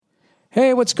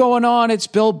Hey, what's going on? It's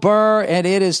Bill Burr, and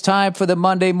it is time for the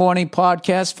Monday Morning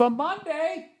Podcast for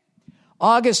Monday,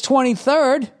 August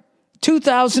 23rd,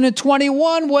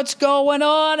 2021. What's going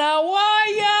on? How are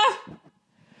ya?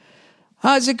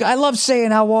 How's it? I love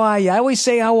saying how are ya. I always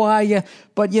say how are ya,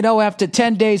 but you know, after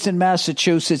 10 days in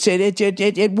Massachusetts,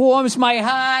 it warms my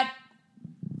heart.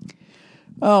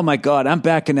 Oh my God, I'm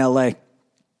back in LA,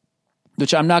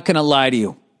 which I'm not going to lie to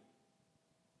you.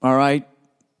 All right.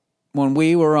 When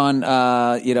we were on,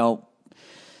 the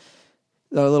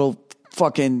little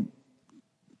fucking,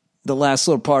 the last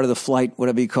little part of the flight,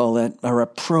 whatever you call that, our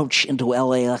approach into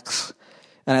LAX,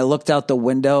 and I looked out the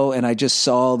window and I just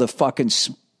saw the fucking,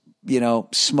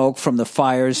 smoke from the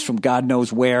fires from God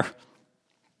knows where.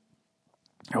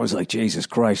 I was like, Jesus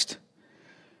Christ.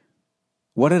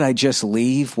 What did I just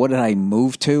leave? What did I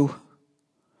move to?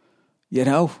 You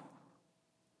know?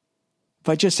 If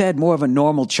I just had more of a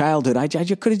normal childhood, I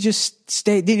could have just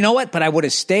stayed. You know what? But I would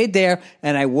have stayed there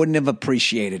and I wouldn't have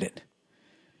appreciated it.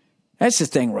 That's the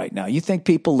thing right now. You think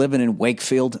people living in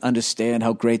Wakefield understand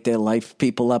how great their life?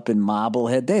 People up in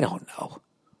Marblehead, they don't know.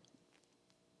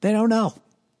 They don't know.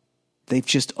 They've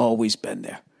just always been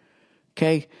there.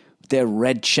 Okay? Their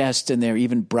red chest and their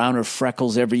even browner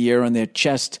freckles every year on their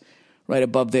chest, right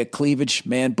above their cleavage,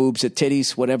 man boobs or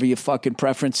titties, whatever your fucking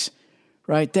preference,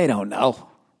 right? They don't know.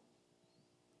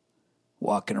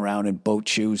 Walking around in boat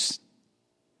shoes,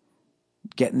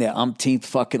 getting their umpteenth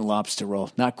fucking lobster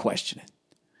roll, not questioning.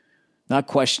 Not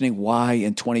questioning why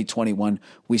in 2021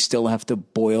 we still have to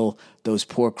boil those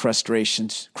poor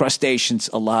crustaceans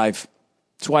alive.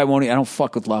 That's why I don't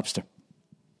fuck with lobster.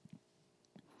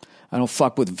 I don't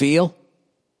fuck with veal.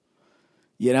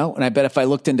 And I bet if I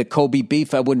looked into Kobe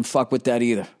beef, I wouldn't fuck with that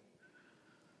either.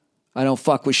 I don't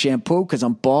fuck with shampoo because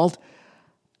I'm bald,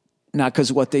 not because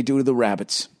of what they do to the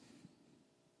rabbits.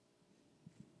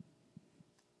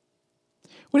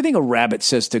 What do you think a rabbit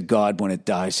says to God when it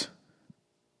dies?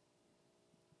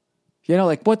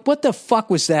 What the fuck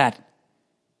was that?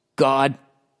 God?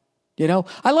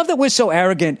 I love that we're so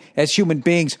arrogant as human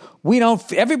beings. We don't,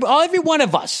 every one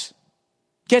of us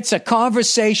gets a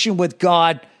conversation with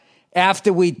God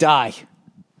after we die.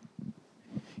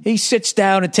 He sits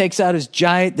down and takes out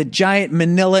the giant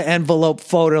manila envelope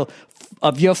photo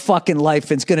of your fucking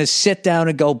life and is going to sit down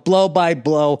and go blow by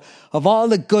blow of all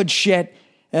the good shit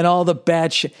and all the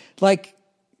bad shit. Like,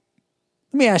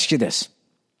 let me ask you this.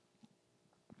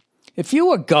 If you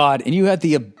were God and you had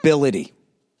the ability,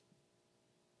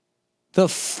 the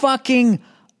fucking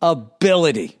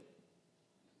ability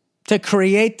to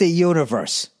create the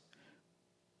universe,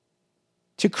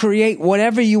 to create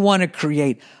whatever you want to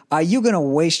create, are you going to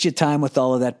waste your time with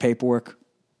all of that paperwork?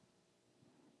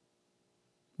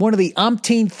 One of the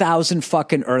umpteen thousand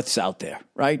fucking Earths out there,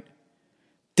 right?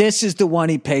 This is the one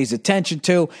he pays attention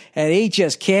to, and he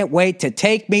just can't wait to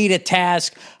take me to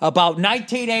task about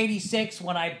 1986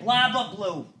 when I blah, blah,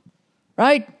 blue.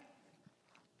 Right?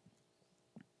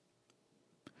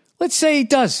 Let's say he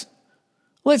does.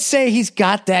 Let's say he's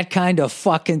got that kind of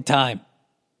fucking time.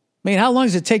 I mean, how long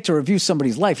does it take to review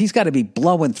somebody's life? He's got to be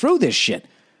blowing through this shit.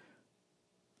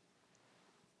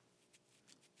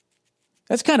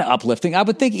 That's kind of uplifting. I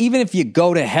would think even if you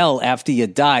go to hell after you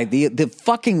die, the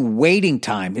fucking waiting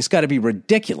time has got to be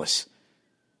ridiculous.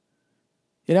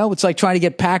 It's like trying to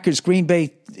get Green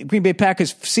Bay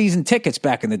Packers season tickets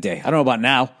back in the day. I don't know about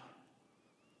now. I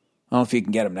don't know if you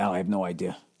can get them now. I have no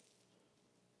idea.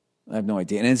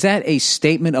 And is that a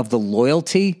statement of the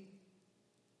loyalty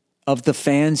of the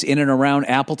fans in and around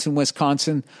Appleton,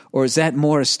 Wisconsin? Or is that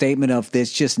more a statement of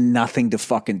there's just nothing to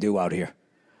fucking do out here?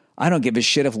 I don't give a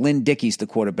shit if Lynn Dickey's the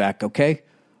quarterback, okay?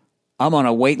 I'm on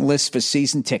a waiting list for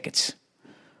season tickets.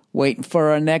 Waiting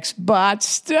for our next Bart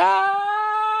Starr.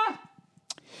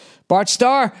 Bart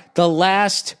Starr, the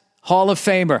last Hall of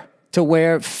Famer to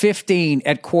wear 15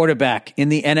 at quarterback in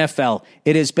the NFL.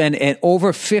 It has been an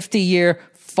over 50-year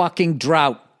fucking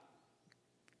drought.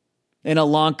 And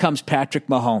along comes Patrick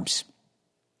Mahomes.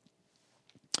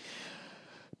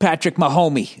 Patrick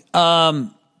Mahomey.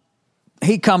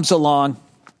 He comes along.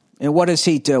 And what does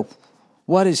he do?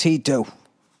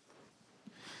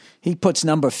 He puts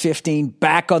number 15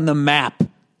 back on the map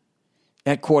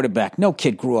at quarterback. No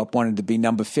kid grew up wanting to be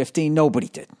number 15. Nobody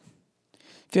did.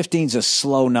 15's a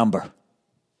slow number.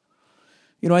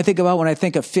 When I think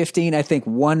of 15, I think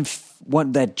one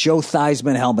that Joe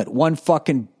Theismann helmet, one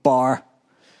fucking bar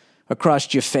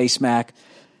across your face, Mac,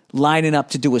 lining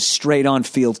up to do a straight-on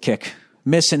field kick,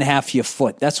 missing half your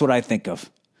foot. That's what I think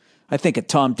of. I think of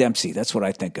Tom Dempsey. That's what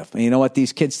I think of. And you know what?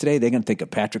 These kids today, they're going to think of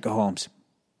Patrick Mahomes.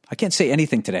 I can't say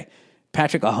anything today.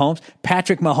 Patrick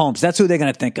Mahomes. That's who they're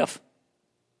going to think of.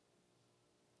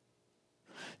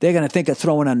 they're going to think of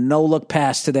throwing a no-look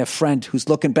pass to their friend who's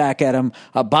looking back at them,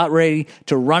 about ready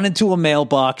to run into a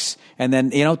mailbox, and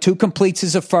then, 2 completes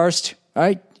is a first, all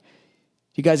right?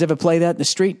 You guys ever play that in the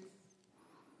street?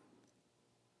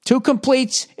 2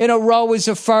 completes in a row is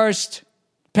a first.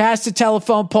 Past the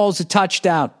telephone pole's a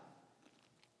touchdown.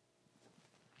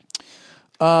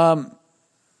 2-hand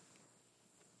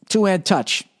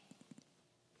touch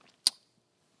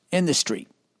in the street.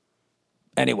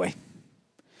 Anyway.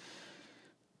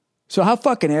 So how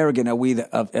fucking arrogant are we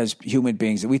as human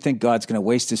beings that we think God's going to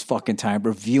waste his fucking time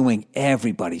reviewing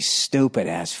everybody's stupid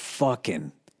ass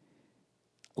fucking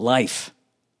life?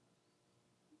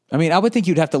 I mean, I would think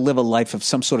you'd have to live a life of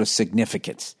some sort of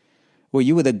significance where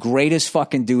you were the greatest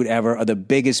fucking dude ever or the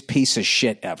biggest piece of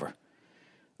shit ever.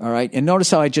 All right? And notice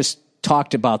how I just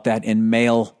talked about that in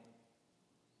male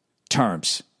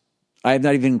terms. I have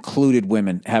not even included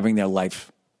women having their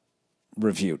life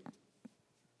reviewed.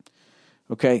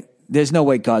 Okay? There's no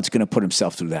way God's going to put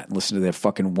himself through that and listen to their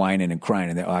fucking whining and crying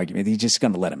and their argument. He's just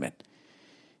going to let him in.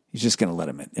 He's just going to let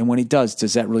him in. And when he does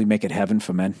that really make it heaven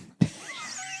for men?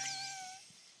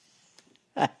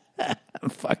 I'm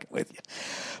fucking with you.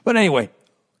 But anyway,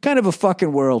 kind of a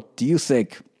fucking world do you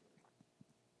think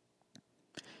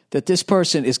that this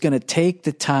person is going to take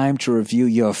the time to review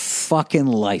your fucking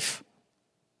life?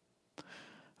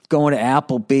 Going to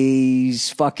Applebee's,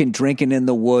 fucking drinking in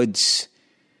the woods,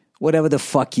 whatever the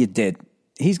fuck you did.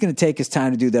 He's going to take his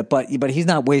time to do that, but he's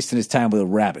not wasting his time with a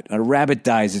rabbit. When a rabbit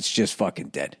dies, it's just fucking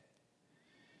dead.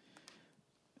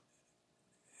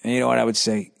 And you know what I would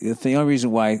say? The only reason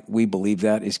why we believe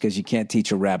that is because you can't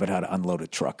teach a rabbit how to unload a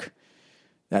truck.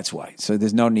 That's why. So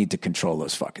there's no need to control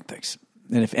those fucking things.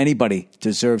 And if anybody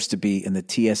deserves to be in the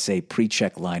TSA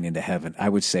pre-check line into heaven, I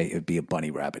would say it would be a bunny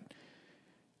rabbit.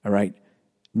 All right?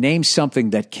 Name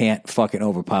something that can't fucking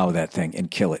overpower that thing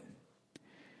and kill it.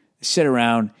 Sit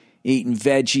around eating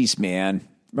veggies, man.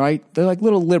 Right? They're like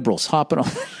little liberals hopping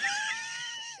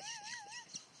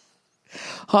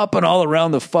all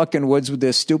around the fucking woods with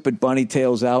their stupid bunny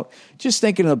tails out, just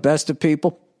thinking of the best of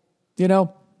people,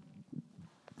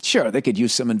 Sure, they could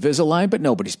use some Invisalign, but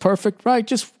nobody's perfect, right?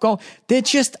 Just go. They're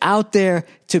just out there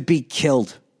to be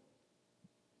killed.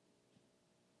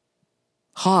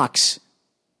 Hawks,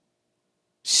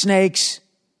 snakes,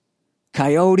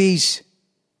 coyotes,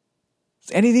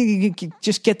 anything you can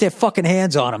just get their fucking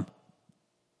hands on them.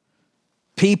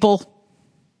 People.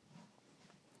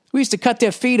 We used to cut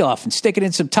their feet off and stick it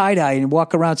in some tie-dye and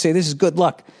walk around and say, this is good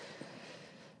luck.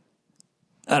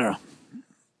 I don't know.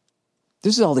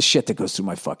 This is all the shit that goes through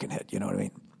my fucking head, you know what I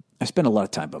mean? I spend a lot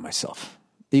of time by myself,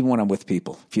 even when I'm with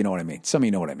people, if you know what I mean. Some of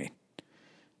you know what I mean.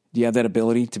 Do you have that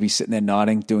ability to be sitting there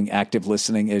nodding, doing active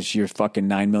listening as you're fucking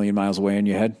 9 million miles away in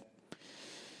your head?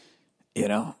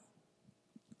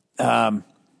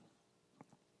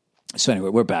 So anyway,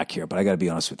 we're back here, but I got to be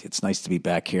honest with you. It's nice to be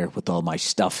back here with all my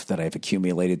stuff that I've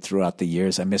accumulated throughout the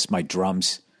years. I miss my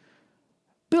drums.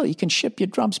 Bill, you can ship your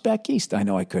drums back east. I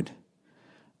know I could.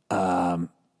 And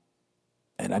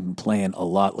I've been playing a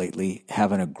lot lately,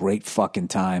 having a great fucking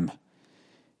time.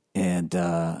 And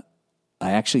I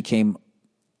actually came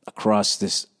across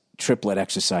this triplet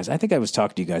exercise. I think I was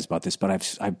talking to you guys about this,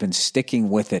 but I've been sticking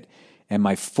with it, and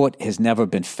my foot has never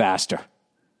been faster.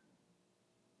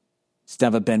 It's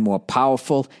never been more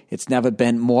powerful. It's never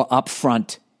been more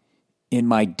upfront in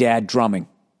my dad drumming.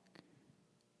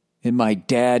 And my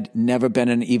dad never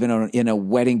been even in a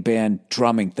wedding band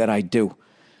drumming that I do.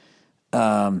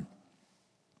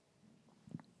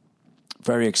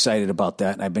 Very excited about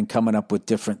that. And I've been coming up with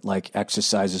different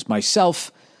exercises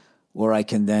myself where I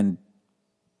can then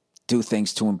do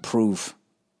things to improve,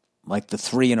 like the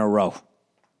 3 in a row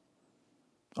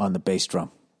on the bass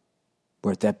drum.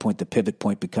 Where at that point, the pivot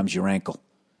point becomes your ankle.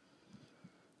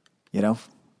 And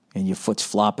your foot's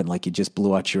flopping like you just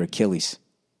blew out your Achilles.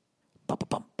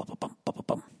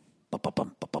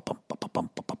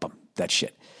 That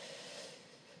shit.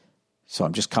 So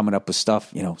I'm just coming up with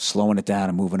stuff, slowing it down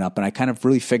and moving up. And I kind of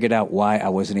really figured out why I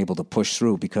wasn't able to push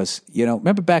through because,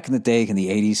 remember back in the day in the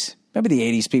 80s? Remember the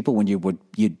 80s people when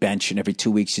you'd bench and every 2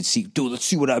 weeks you'd see, dude, let's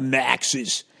see what our max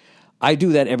is. I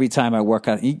do that every time I work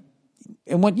out.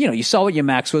 And when, you saw what your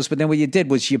max was, but then what you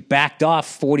did was you backed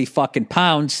off 40 fucking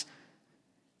pounds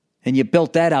and you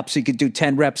built that up so you could do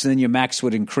 10 reps and then your max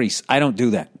would increase. I don't do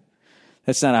that.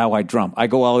 That's not how I drum. I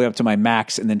go all the way up to my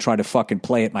max and then try to fucking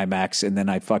play at my max and then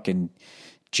I fucking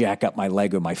jack up my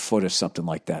leg or my foot or something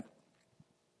like that.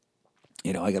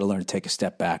 I got to learn to take a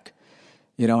step back.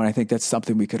 And I think that's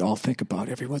something we could all think about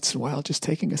every once in a while, just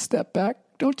taking a step back,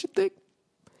 don't you think?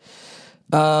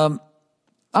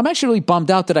 I'm actually really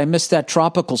bummed out that I missed that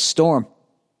tropical storm.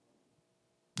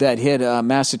 that hit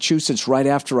Massachusetts right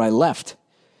after I left.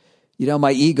 You know,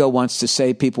 my ego wants to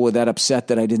say people were that upset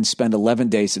that I didn't spend 11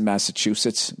 days in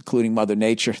Massachusetts, including Mother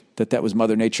Nature, that was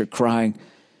Mother Nature crying,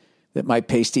 that my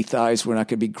pasty thighs were not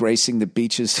going to be gracing the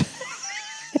beaches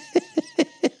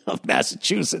of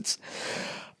Massachusetts.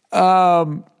 We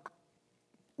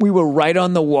were right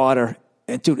on the water.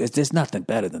 And, dude, there's nothing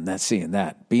better than that, seeing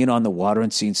that. Being on the water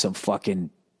and seeing some fucking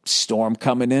storm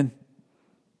coming in.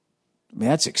 I mean,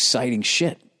 that's exciting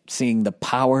shit. Seeing the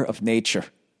power of nature,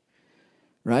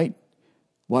 right?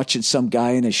 Watching some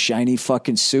guy in a shiny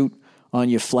fucking suit on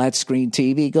your flat screen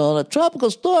TV going, a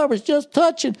tropical storm is just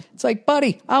touching. It's like,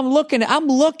 buddy, I'm looking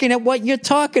at what you're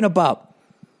talking about.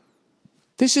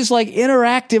 This is like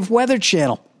interactive Weather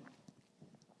Channel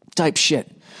type shit.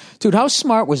 Dude, how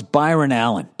smart was Byron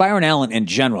Allen? Byron Allen in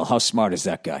general, how smart is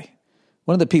that guy?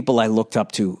 One of the people I looked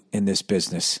up to in this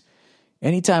business.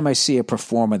 Anytime I see a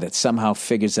performer that somehow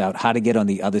figures out how to get on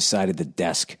the other side of the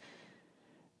desk,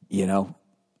 you know,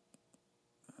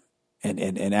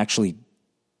 and actually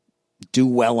do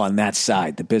well on that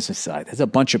side, the business side. There's a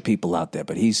bunch of people out there,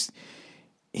 but he's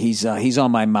on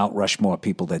my Mount Rushmore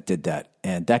people that did that.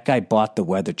 And that guy bought the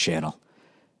Weather Channel.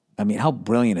 I mean, how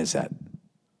brilliant is that?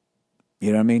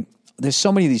 You know what I mean? There's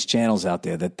so many of these channels out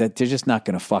there that they're just not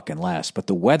going to fucking last. But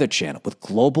the Weather Channel with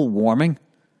global warming,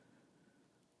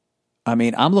 I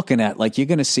mean, I'm looking at like you're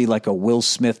going to see like a Will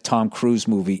Smith, Tom Cruise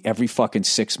movie every fucking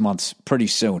 6 months pretty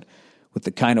soon with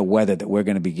the kind of weather that we're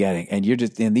going to be getting. And you're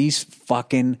just in these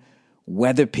fucking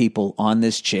weather people on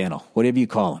this channel, whatever you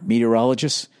call them,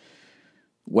 meteorologists,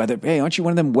 weather. Hey, aren't you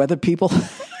one of them weather people?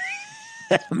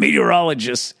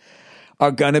 Meteorologists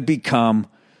are going to become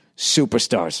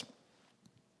superstars.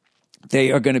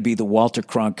 They are going to be the Walter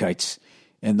Cronkites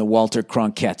and the Walter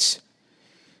Cronkettes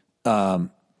of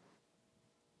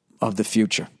the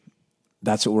future.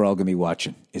 That's what we're all going to be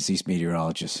watching, is these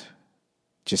meteorologists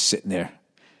just sitting there,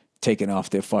 taking off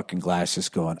their fucking glasses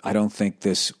going, I don't think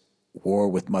this war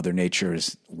with Mother Nature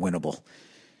is winnable.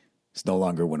 It's no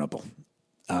longer winnable.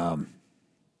 I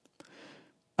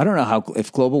don't know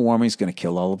if global warming is going to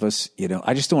kill all of us. You know,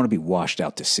 I just don't want to be washed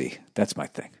out to sea. That's my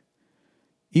thing.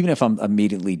 Even if I'm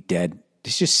immediately dead,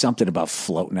 there's just something about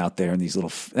floating out there and these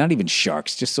little, not even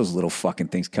sharks, just those little fucking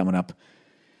things coming up,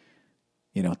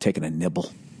 you know, taking a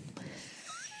nibble.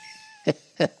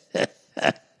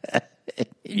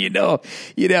 You know,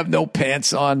 you'd have no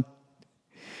pants on,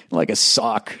 like a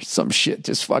sock, some shit,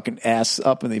 just fucking ass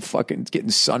up and they fucking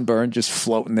getting sunburned, just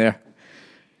floating there,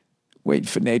 waiting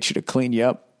for nature to clean you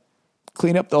up,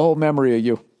 clean up the whole memory of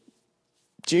you.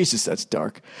 Jesus, that's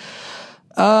dark.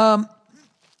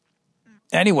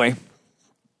 Anyway,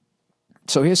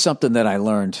 so here's something that I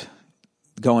learned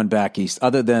going back east,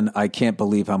 other than I can't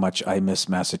believe how much I miss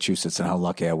Massachusetts and how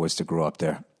lucky I was to grow up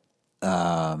there.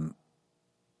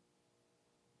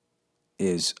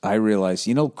 Is I realized,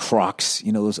 you know, Crocs,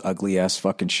 you know, those ugly ass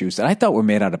fucking shoes that I thought were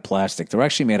made out of plastic. They're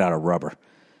actually made out of rubber,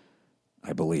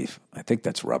 I believe. I think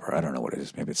that's rubber. I don't know what it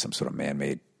is. Maybe it's some sort of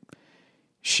man-made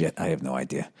shit. I have no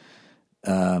idea.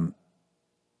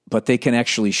 But they can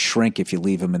actually shrink if you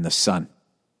leave them in the sun.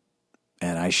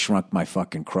 And I shrunk my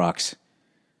fucking Crocs,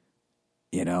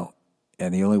 you know,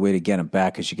 and the only way to get them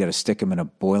back is you got to stick them in a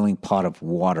boiling pot of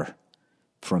water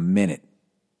for a minute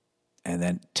and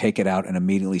then take it out and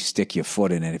immediately stick your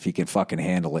foot in it if you can fucking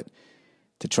handle it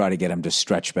to try to get them to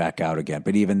stretch back out again.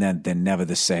 But even then, they're never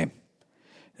the same.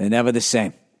 They're never the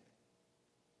same.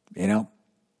 You know,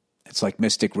 it's like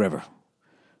Mystic River.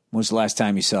 When was the last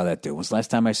time you saw that dude? When was the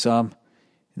last time I saw him?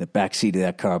 In the back seat of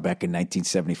that car back in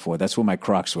 1974. That's where my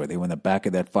Crocs were. They were in the back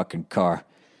of that fucking car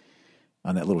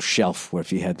on that little shelf where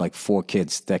if you had like 4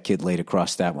 kids, that kid laid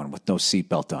across that one with no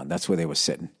seatbelt on. That's where they were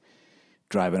sitting,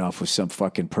 driving off with some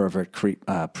fucking pervert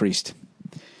priest.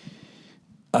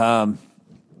 Yeah,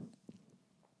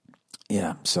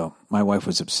 so my wife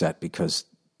was upset because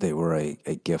they were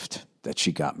a gift that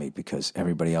she got me because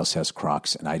everybody else has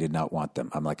Crocs and I did not want them.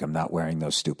 I'm like, I'm not wearing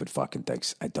those stupid fucking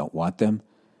things. I don't want them.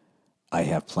 I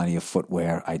have plenty of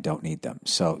footwear. I don't need them.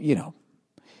 So, you know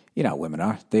how women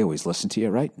are. They always listen to you,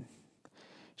 right?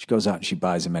 She goes out and she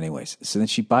buys them anyways. So then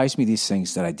she buys me these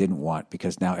things that I didn't want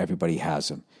because now everybody has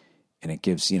them. And it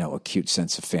gives, you know, a cute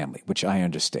sense of family, which I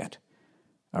understand.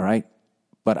 All right?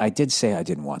 But I did say I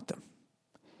didn't want them.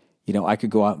 You know, I could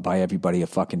go out and buy everybody a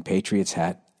fucking Patriots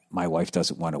hat. My wife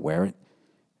doesn't want to wear it.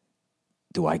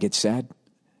 Do I get sad?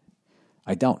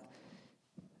 I don't.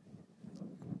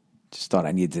 Just thought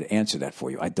I needed to answer that for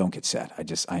you. I don't get sad. I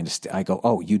understand. I go,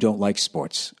 oh, you don't like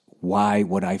sports. Why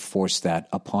would I force that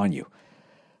upon you?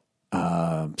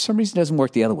 For some reason it doesn't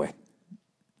work the other way.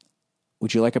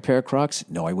 Would you like a pair of Crocs?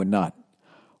 No, I would not.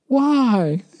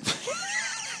 Why?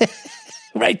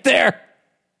 Right there.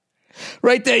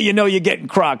 Right there, you know you're getting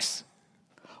Crocs.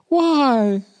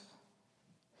 Why?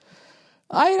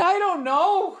 I don't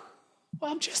know.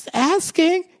 Well, I'm just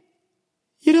asking.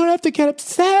 You don't have to get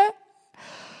upset.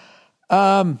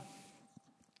 I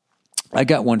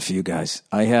got one for you guys.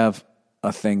 I have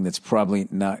a thing that's probably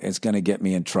not, it's going to get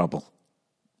me in trouble.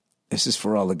 This is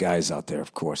for all the guys out there,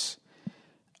 of course.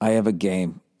 I have a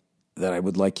game that I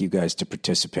would like you guys to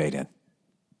participate in.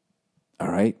 All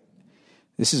right?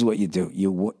 This is what you do.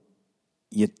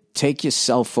 You take your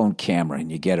cell phone camera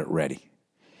and you get it ready.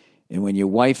 And when your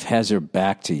wife has her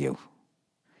back to you,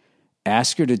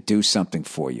 ask her to do something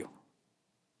for you.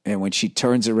 And when she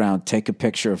turns around, take a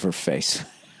picture of her face.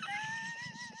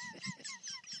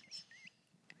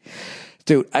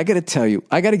 Dude, I got to tell you,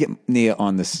 I got to get Nia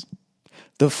on this.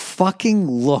 The fucking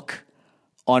look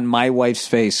on my wife's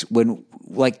face when,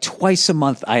 like, twice a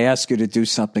month I ask her to do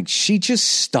something, she just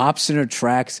stops in her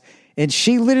tracks and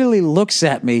she literally looks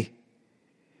at me.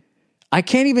 I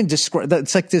can't even describe.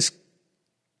 It's like this.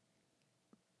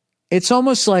 It's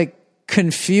almost like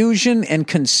confusion and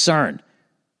concern.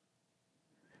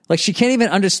 Like she can't even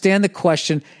understand the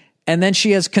question. And then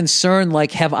she has concern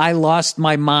like, have I lost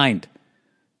my mind?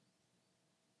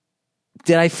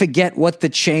 Did I forget what the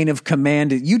chain of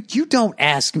command is? You don't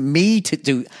ask me to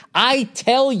do. I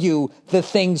tell you the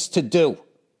things to do.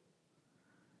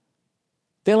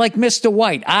 They're like Mr.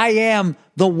 White. I am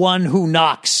the one who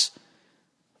knocks.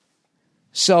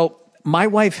 So my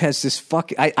wife has this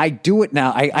fucking, I do it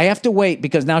now. I have to wait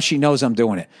because now she knows I'm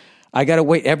doing it. I got to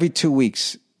wait every 2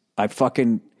 weeks. I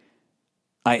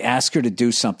ask her to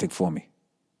do something for me.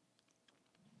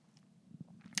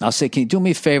 I'll say, can you do me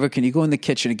a favor? Can you go in the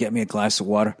kitchen and get me a glass of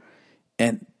water?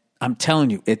 And I'm telling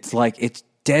you, it's like, it's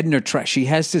dead in her tracks. She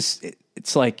has this,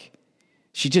 it's like,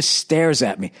 she just stares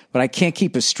at me, but I can't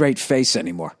keep a straight face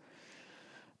anymore.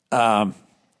 Can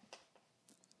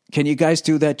you guys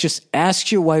do that? Just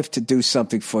ask your wife to do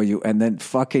something for you and then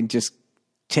fucking just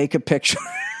take a picture.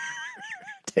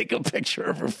 Take a picture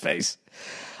of her face.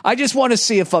 I just want to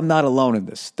see if I'm not alone in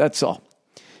this. That's all.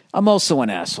 I'm also an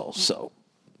asshole, so,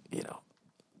 you know.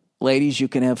 Ladies, you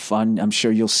can have fun. I'm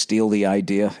sure you'll steal the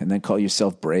idea and then call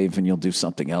yourself brave and you'll do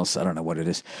something else. I don't know what it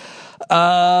is.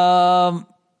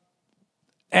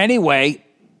 Anyway,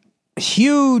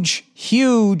 huge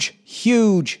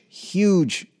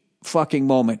fucking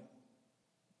moment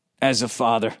as a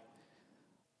father.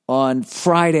 On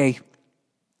Friday,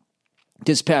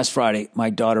 this past Friday,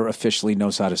 my daughter officially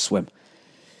knows how to swim.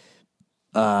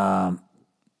 I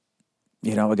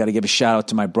got to give a shout out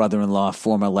to my brother-in-law,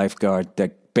 former lifeguard,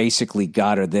 that basically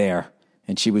got her there.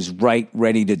 And she was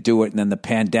ready to do it. And then the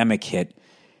pandemic hit.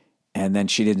 And then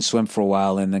she didn't swim for a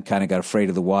while and then kind of got afraid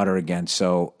of the water again.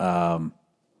 So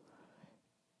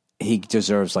he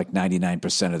deserves like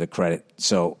 99% of the credit.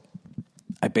 So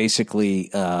I basically,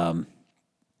 I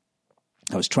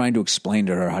was trying to explain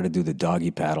to her how to do the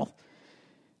doggy paddle.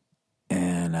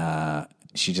 And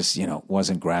she just,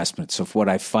 wasn't grasping it. So what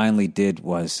I finally did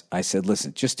was I said,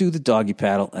 listen, just do the doggy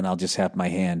paddle and I'll just have my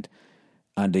hand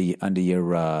under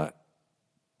your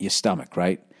stomach,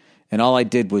 right? And all I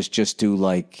did was just do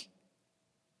like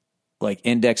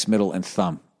index, middle, and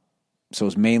thumb. So it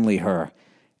was mainly her.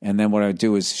 And then what I would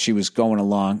do is she was going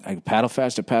along. I paddle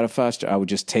faster. I would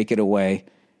just take it away.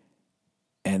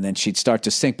 And then she'd start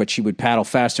to sink, but she would paddle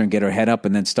faster and get her head up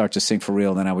and then start to sink for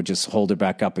real. And then I would just hold her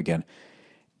back up again.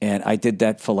 And I did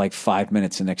that for like 5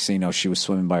 minutes. And next thing you know, she was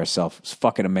swimming by herself. It was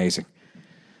fucking amazing.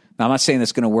 Now, I'm not saying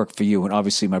that's going to work for you. And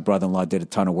obviously my brother-in-law did a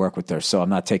ton of work with her. So I'm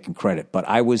not taking credit. But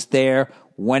I was there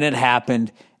when it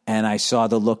happened. And I saw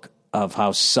the look of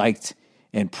how psyched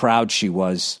and proud she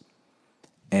was.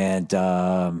 And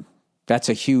that's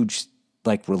a huge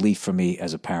relief for me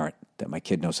as a parent that my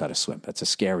kid knows how to swim. That's a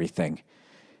scary thing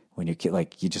when your kid,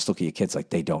 you just look at your kids like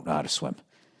they don't know how to swim.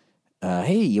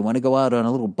 Hey, you want to go out on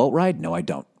a little boat ride? No, I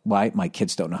don't. Why? My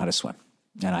kids don't know how to swim.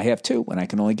 And I have two, and I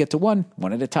can only get to one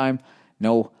at a time.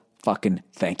 No fucking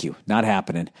thank you. Not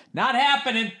happening. Not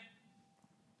happening.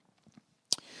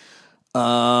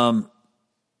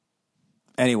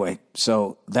 Anyway,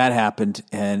 so that happened,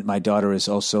 and my daughter is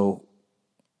also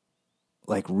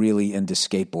really into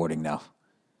skateboarding now.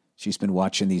 She's been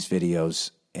watching these videos,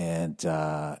 and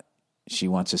she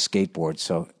wants a skateboard.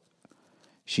 So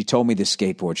she told me the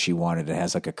skateboard she wanted. It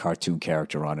has a cartoon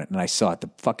character on it, and I saw it. The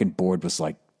fucking board was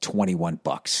like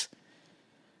 $21.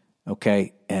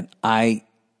 Okay, and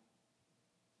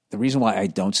the reason why I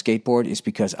don't skateboard is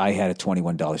because I had a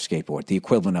 $21 skateboard, the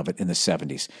equivalent of it in the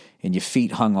 70s. And your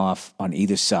feet hung off on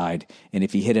either side. And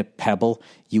if you hit a pebble,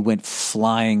 you went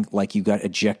flying like you got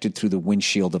ejected through the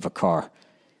windshield of a car.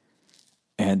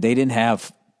 And they didn't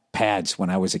have pads when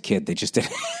I was a kid. They just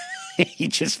didn't. He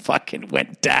just fucking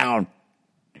went down.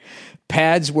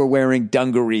 Pads were wearing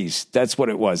dungarees. That's what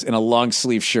it was. And a long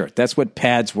sleeve shirt. That's what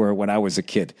pads were when I was a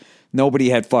kid. Nobody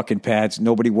had fucking pads.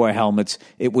 Nobody wore helmets.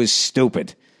 It was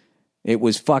stupid. It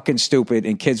was fucking stupid.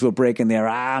 And kids were breaking their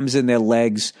arms and their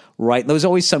legs. Right. There was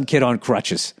always some kid on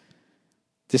crutches.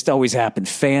 Just always happened.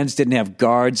 Fans didn't have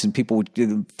guards, and people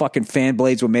would, fucking fan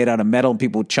blades were made out of metal, and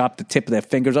people would chop the tip of their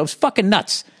fingers. I was fucking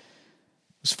nuts.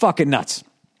 It was fucking nuts.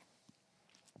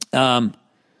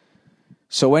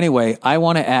 So anyway, I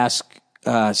want to ask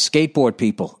skateboard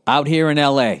people out here in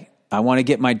LA. I want to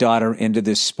get my daughter into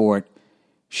this sport.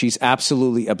 She's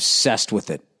absolutely obsessed with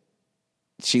it.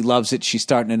 She loves it. She's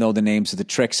starting to know the names of the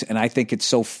tricks, and I think it's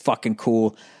so fucking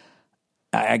cool.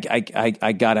 I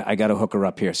gotta hook her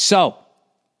up here. So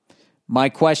my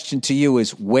question to you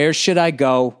is, where should I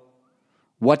go?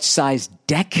 What size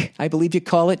deck, I believe you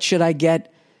call it, should I get?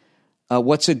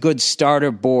 What's a good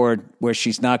starter board where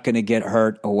she's not going to get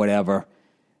hurt or whatever?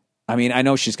 I mean, I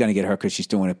know she's going to get hurt because she's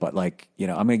doing it, but I'm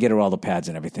going to get her all the pads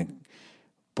and everything.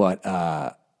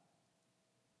 But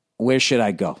where should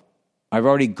I go? I've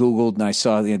already Googled and I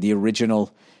saw the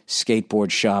original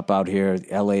skateboard shop out here,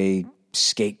 LA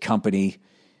Skate Company,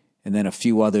 and then a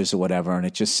few others or whatever. And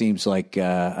it just seems like,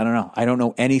 I don't know. I don't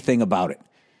know anything about it.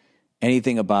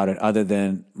 Anything about it other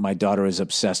than my daughter is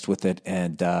obsessed with it,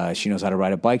 and she knows how to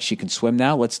ride a bike. She can swim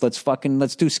now. Let's do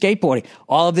skateboarding.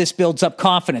 All of this builds up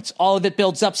confidence. All of it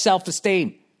builds up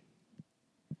self-esteem.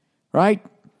 Right?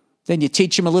 Then you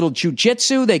teach them a little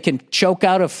jujitsu. They can choke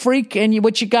out a freak, and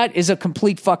what you got is a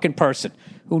complete fucking person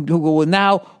who will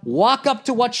now walk up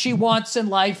to what she wants in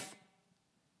life,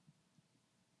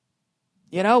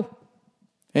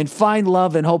 and find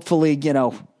love, and hopefully,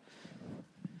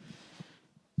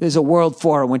 there's a world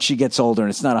for her when she gets older and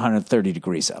it's not 130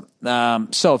 degrees out.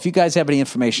 So if you guys have any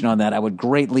information on that, I would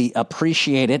greatly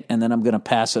appreciate it. And then I'm going to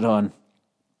pass it on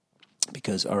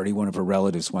because already one of her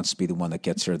relatives wants to be the one that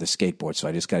gets her the skateboard. So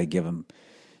I just got to give him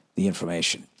the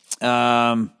information.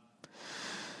 So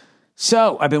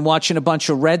I've been watching a bunch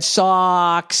of Red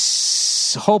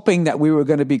Sox, hoping that we were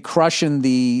going to be crushing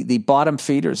the bottom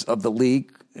feeders of the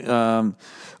league. We're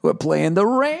playing the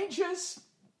Rangers.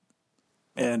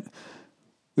 And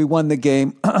we won the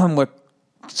game where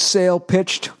Sale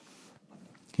pitched.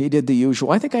 He did the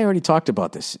usual. I think I already talked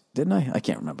about this, didn't I? I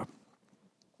can't remember.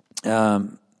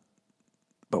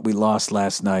 But we lost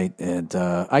last night, and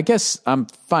I guess I'm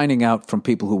finding out from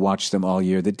people who watched them all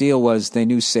year. The deal was they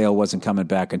knew Sale wasn't coming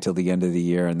back until the end of the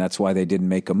year, and that's why they didn't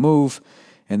make a move.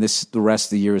 And the rest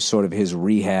of the year is sort of his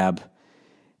rehab.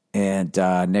 And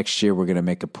next year we're going to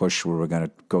make a push where we're going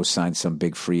to go sign some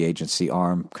big free agency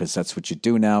arm, because that's what you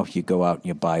do now. You go out and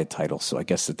you buy a title. So I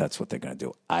guess that's what they're going to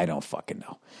do. I don't fucking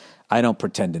know. I don't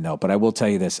pretend to know. But I will tell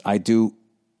you this. I do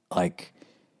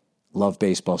love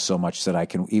baseball so much that I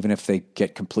can, even if they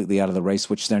get completely out of the race,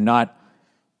 which they're not,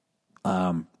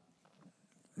 no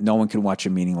one can watch a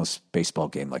meaningless baseball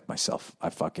game like myself.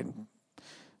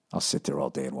 I'll sit there all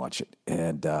day and watch it.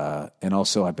 And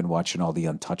also I've been watching all the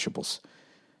Untouchables.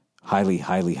 Highly,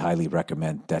 highly, highly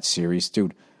recommend that series.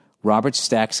 Dude, Robert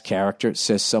Stack's character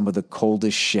says some of the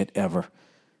coldest shit ever.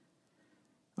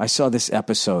 I saw this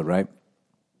episode, right?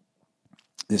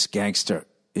 This gangster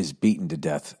is beaten to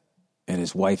death, and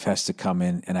his wife has to come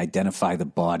in and identify the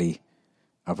body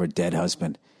of her dead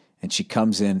husband. And she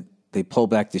comes in, they pull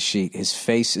back the sheet. His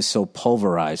face is so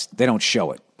pulverized. They don't show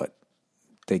it, but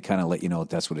they kind of let you know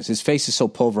that's what it is. His face is so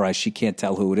pulverized, she can't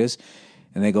tell who it is.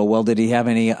 And they go, well, did he have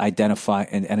any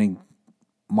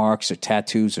marks or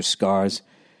tattoos or scars?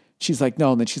 She's like,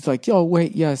 no. And then she's like, oh,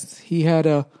 wait, yes. He had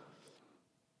a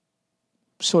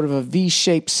sort of a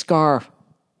V-shaped scar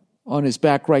on his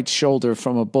back right shoulder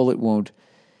from a bullet wound.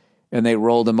 And they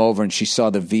rolled him over, and she saw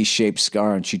the V-shaped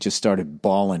scar, and she just started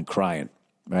bawling, crying,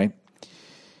 right?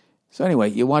 So anyway,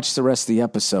 you watch the rest of the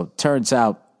episode. Turns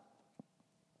out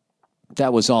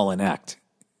that was all an act,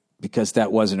 because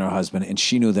that wasn't her husband, and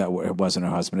she knew that it wasn't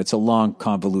her husband. It's a long,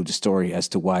 convoluted story as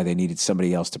to why they needed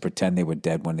somebody else to pretend they were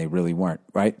dead when they really weren't,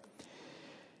 right?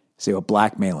 So they were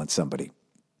blackmailing somebody,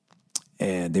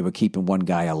 and they were keeping one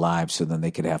guy alive so then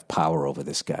they could have power over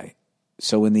this guy.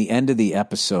 So in the end of the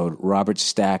episode, Robert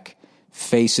Stack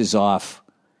faces off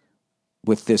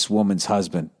with this woman's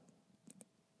husband,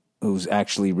 who's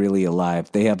actually really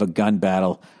alive. They have a gun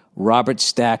battle. Robert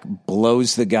Stack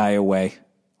blows the guy away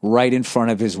right in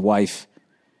front of his wife,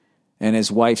 and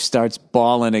his wife starts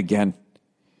bawling again.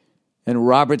 And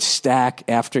Robert Stack,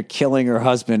 after killing her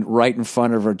husband right in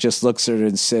front of her, just looks at her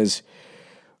and says,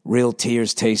 real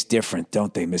tears taste different,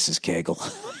 don't they, Mrs. Cagle?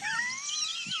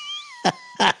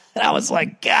 I was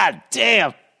like, God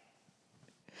damn.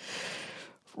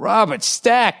 Robert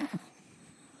Stack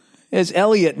is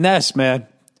Elliot Ness, man.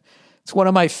 It's one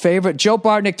of my favorite. Joe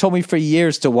Bartnick told me for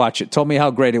years to watch it. Told me how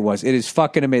great it was. It is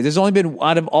fucking amazing. There's only been,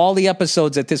 out of all the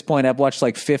episodes at this point, I've watched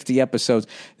like 50 episodes.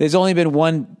 There's only been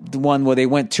one where they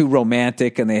went too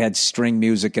romantic and they had string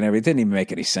music and everything. It didn't even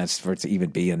make any sense for it to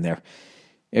even be in there.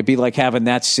 It'd be like having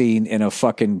that scene in a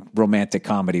fucking romantic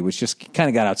comedy, which just kind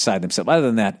of got outside themselves. Other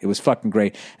than that, it was fucking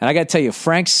great. And I got to tell you,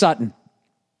 Frank Sutton,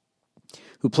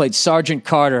 who played Sergeant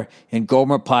Carter in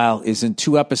Gomer Pyle, is in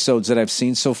 2 episodes that I've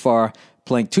seen so far,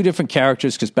 playing 2 different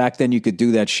characters, because back then you could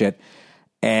do that shit.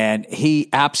 And he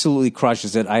absolutely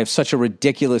crushes it. I have such a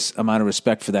ridiculous amount of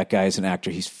respect for that guy as an actor.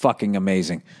 He's fucking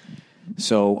amazing.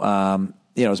 So,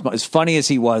 as funny as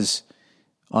he was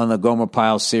on the Gomer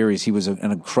Pyle series, he was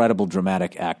an incredible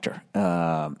dramatic actor.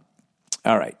 All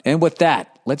right. And with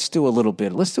that, let's do a little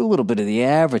bit of the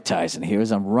advertising here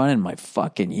as I'm running my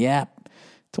fucking yap.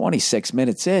 26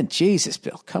 minutes in. Jesus,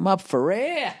 Bill, come up for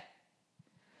air.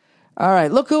 All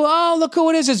right, look who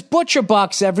it is. It's Butcher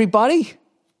Box, everybody.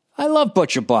 I love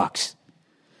Butcher Box.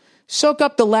 Soak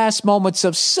up the last moments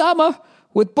of summer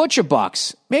with Butcher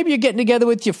Box. Maybe you're getting together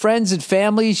with your friends and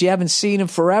families you haven't seen in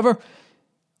forever,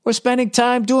 or spending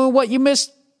time doing what you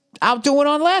missed out doing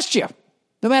on last year.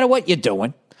 No matter what you're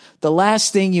doing, the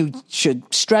last thing you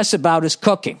should stress about is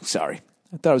cooking. Sorry.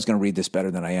 I thought I was going to read this better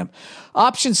than I am.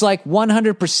 Options like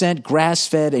 100%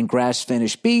 grass-fed and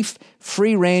grass-finished beef,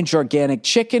 free-range organic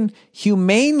chicken,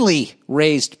 humanely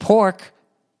raised pork.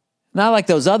 Not like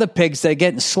those other pigs that are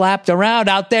getting slapped around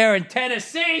out there in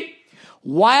Tennessee.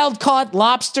 Wild-caught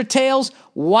lobster tails,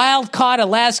 wild-caught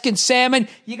Alaskan salmon.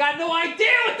 You got no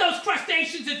idea what those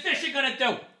crustaceans and fish are going to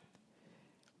do.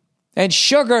 And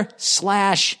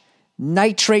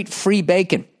sugar/nitrate-free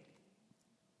bacon.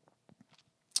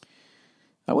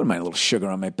 I wouldn't mind a little sugar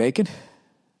on my bacon.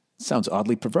 Sounds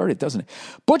oddly perverted, doesn't it?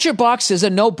 Butcher Box is a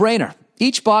no-brainer.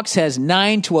 Each box has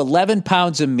 9 to 11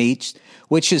 pounds of meat,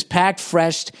 which is packed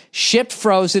fresh, shipped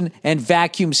frozen, and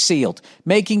vacuum sealed,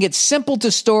 making it simple to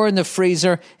store in the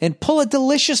freezer and pull a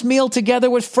delicious meal together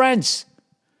with friends.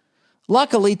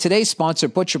 Luckily, today's sponsor,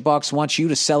 Butcher Box, wants you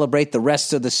to celebrate the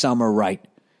rest of the summer right.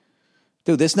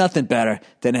 Dude, there's nothing better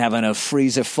than having a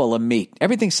freezer full of meat.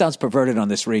 Everything sounds perverted on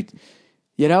this read.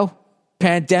 You know?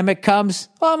 Pandemic comes.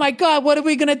 Oh my God, what are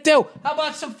we going to do? How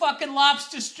about some fucking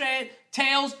lobster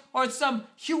tails or some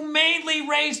humanely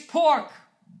raised pork?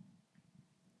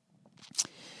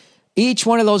 Each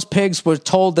one of those pigs were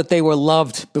told that they were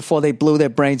loved before they blew their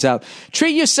brains out.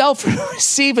 Treat yourself and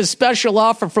receive a special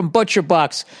offer from Butcher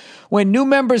Box. When new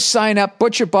members sign up,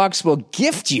 Butcher Box will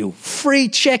gift you free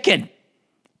chicken,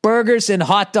 burgers, and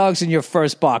hot dogs in your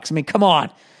first box. I mean, come on.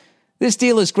 This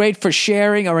deal is great for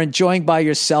sharing or enjoying by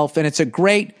yourself, and it's a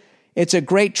great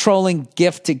trolling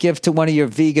gift to give to one of your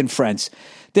vegan friends.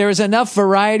 There is enough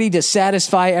variety to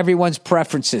satisfy everyone's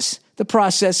preferences. The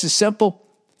process is simple.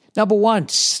 Number 1,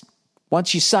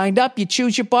 once you signed up, you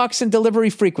choose your box and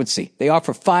delivery frequency. They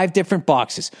offer 5 different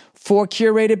boxes, 4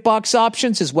 curated box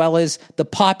options, as well as the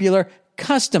popular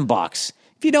custom box.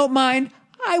 If you don't mind,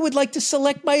 I would like to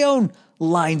select my own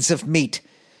lines of meat,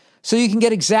 so you can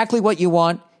get exactly what you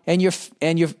want. And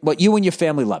what you and your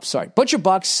family love. Sorry. Butcher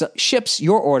Box ships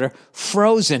your order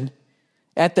frozen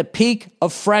at the peak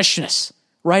of freshness.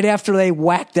 Right after they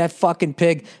whack that fucking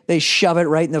pig, they shove it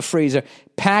right in the freezer,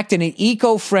 packed in an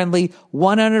eco-friendly,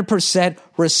 100%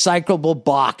 recyclable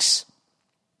box.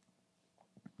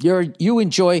 You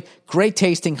enjoy great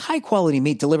tasting, high quality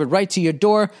meat delivered right to your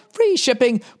door. Free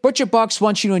shipping. Butcher Box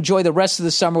wants you to enjoy the rest of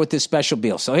the summer with this special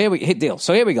deal. So here we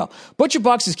go. Butcher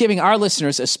Box is giving our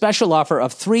listeners a special offer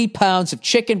of 3 pounds of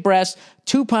chicken breast,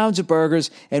 2 pounds of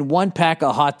burgers, and 1 pack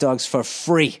of hot dogs for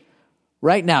free.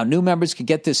 Right now, new members can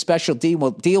get this special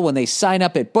deal when they sign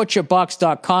up at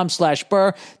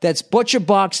butcherbox.com/Burr. That's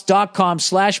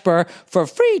butcherbox.com/Burr for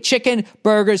free chicken,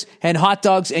 burgers, and hot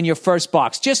dogs in your first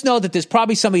box. Just know that there's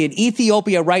probably somebody in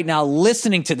Ethiopia right now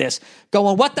listening to this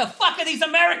going, what the fuck are these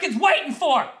Americans waiting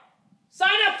for? Sign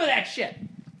up for that shit.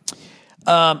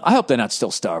 I hope they're not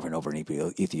still starving over in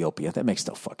Ethiopia. That makes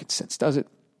no fucking sense, does it?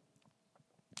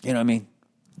 You know what I mean?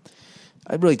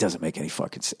 It really doesn't make any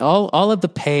fucking sense. All of the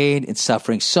pain and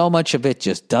suffering, so much of it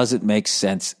just doesn't make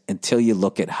sense until you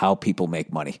look at how people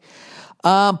make money.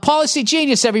 Policy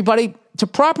Genius, everybody. To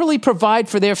properly provide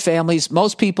for their families,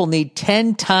 most people need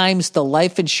 10 times the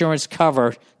life insurance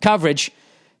coverage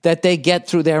that they get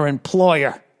through their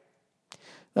employer.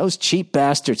 Those cheap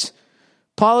bastards.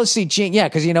 Policy Genius, yeah,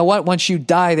 because you know what? Once you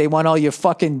die, they want all your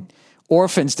fucking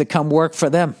orphans to come work for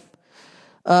them.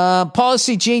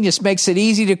 Policy Genius makes it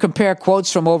easy to compare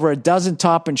quotes from over a dozen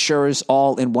top insurers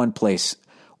all in one place.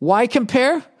 Why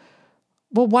compare?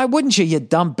 Well, why wouldn't you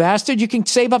dumb bastard? You can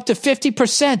save up to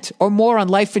 50% or more on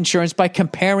life insurance by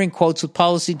comparing quotes with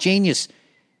Policy Genius.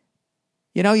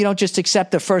 You know, you don't just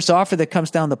accept the first offer that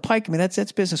comes down the pike. I mean,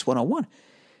 that's business 101.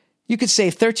 You could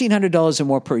save $1,300 or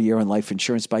more per year on life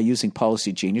insurance by using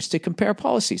Policy Genius to compare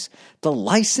policies. The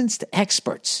licensed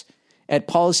experts at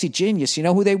Policy Genius, you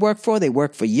know who they work for? They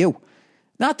work for you,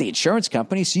 not the insurance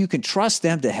company, so you can trust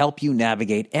them to help you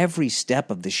navigate every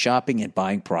step of the shopping and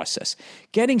buying process.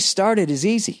 Getting started is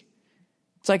easy.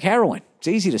 It's like heroin. It's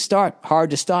easy to start, hard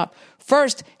to stop.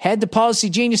 First, head to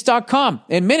PolicyGenius.com.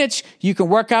 In minutes, you can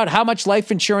work out how much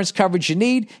life insurance coverage you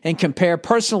need and compare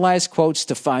personalized quotes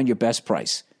to find your best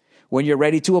price. When you're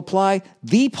ready to apply,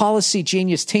 the Policy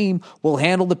Genius team will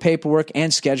handle the paperwork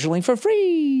and scheduling for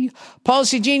free.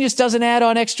 Policy Genius doesn't add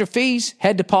on extra fees.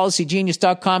 Head to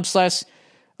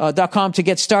PolicyGenius.com to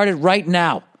get started right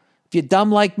now. If you're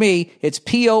dumb like me, it's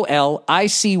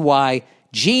POLICY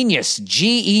Genius,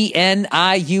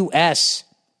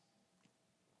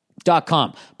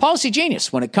 GENIUS.com. Policy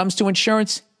Genius, when it comes to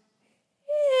insurance,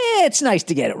 it's nice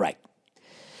to get it right.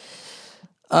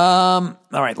 All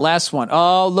right, last one.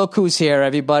 Oh, look who's here,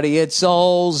 everybody. It's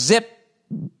old Zip.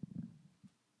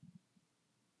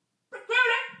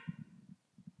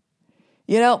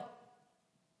 You know,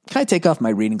 can I take off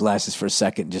my reading glasses for a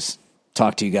second and just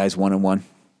talk to you guys one-on-one?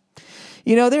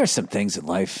 You know, there are some things in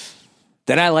life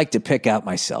that I like to pick out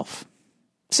myself.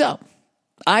 So,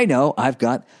 I know I've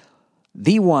got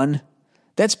the one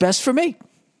that's best for me.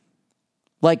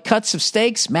 Like cuts of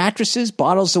steaks, mattresses,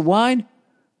 bottles of wine,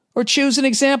 or choose an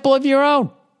example of your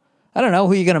own. I don't know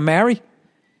who you're going to marry.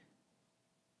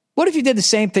 What if you did the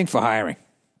same thing for hiring?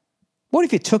 What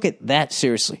if you took it that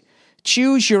seriously?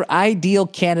 Choose your ideal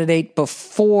candidate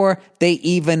before they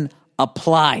even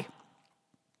apply.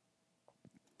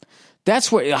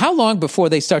 That's where, how long before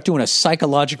they start doing a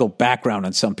psychological background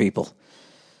on some people?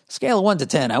 Scale of 1 to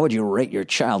 10, how would you rate your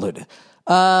childhood?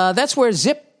 That's where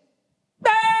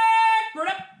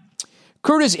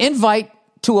Recruiter's invite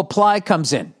to apply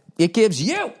comes in. It gives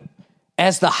you,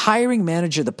 as the hiring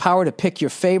manager, the power to pick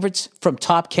your favorites from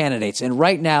top candidates. And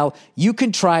right now, you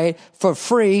can try it for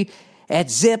free at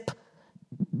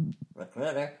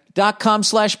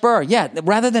zip.com/Burr. Yeah,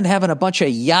 rather than having a bunch of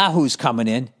yahoos coming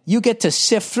in, you get to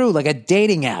sift through like a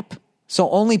dating app. So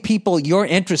only people you're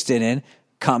interested in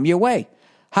come your way.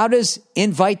 How does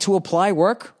invite to apply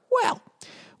work? Well,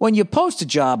 when you post a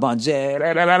job on Zip,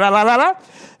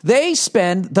 they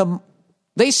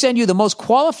send you the most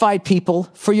qualified people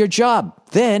for your job.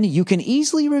 Then you can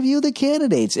easily review the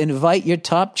candidates and invite your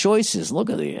top choices. Look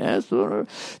at the ass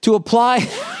to apply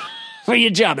for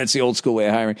your job. That's the old school way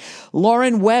of hiring.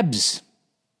 Lauren Webbs,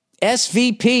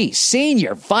 SVP,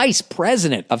 Senior Vice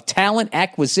President of Talent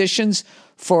Acquisitions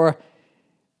for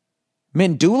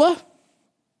Mindula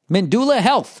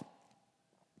Health.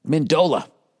 Mindola.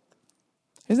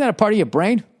 Isn't that a part of your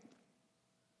brain?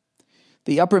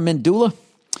 The upper Mindula.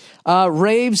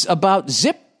 Raves about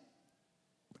Zip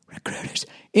Recruiters.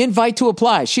 Invite to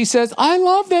apply. She says, I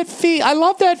love that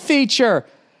feature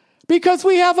because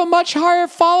we have a much higher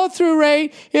follow-through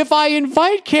rate if I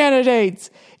invite candidates.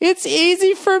 It's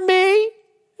easy for me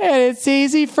and it's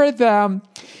easy for them.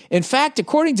 In fact,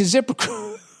 according to Zip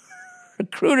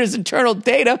Recruiter's internal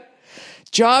data,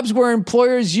 jobs where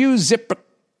employers use Zip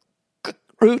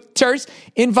Recruiter's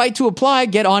invite to apply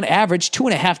get on average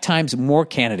 2.5 times more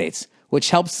candidates, which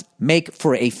helps make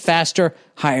for a faster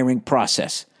hiring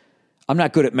process. I'm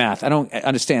not good at math. I don't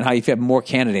understand how you have more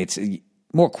candidates,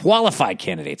 more qualified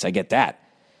candidates. I get that.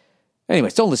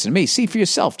 Anyways, don't listen to me. See for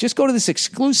yourself. Just go to this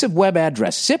exclusive web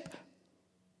address,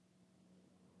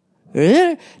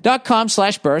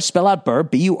 zip.com/Burr, spell out Burr,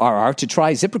 B-U-R-R, to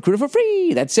try ZipRecruiter for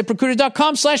free. That's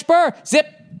ziprecruiter.com/Burr. Zip.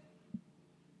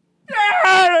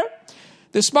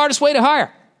 The smartest way to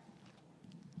hire.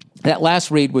 That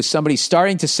last read was somebody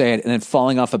starting to say it and then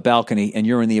falling off a balcony, and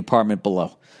you're in the apartment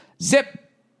below. Zip.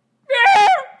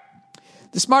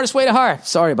 The smartest way to hire.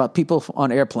 Sorry about people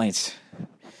on airplanes.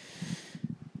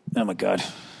 Oh, my God.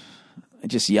 I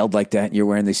just yelled like that, and you're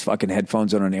wearing these fucking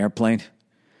headphones on an airplane.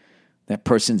 That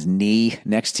person's knee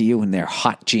next to you in their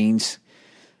hot jeans.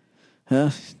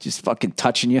 Just fucking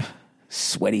touching you.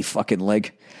 Sweaty fucking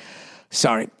leg.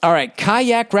 Sorry. All right,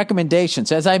 kayak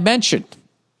recommendations. As I mentioned,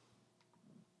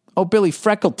 Billy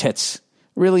Freckle Tits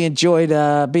really enjoyed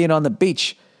being on the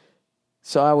beach.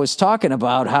 So I was talking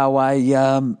about how I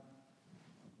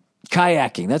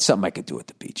kayaking. That's something I could do at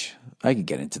the beach. I could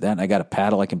get into that. I got a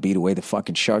paddle. I can beat away the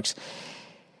fucking sharks.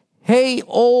 Hey,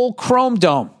 old Chrome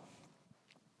Dome.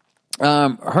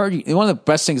 Heard one of the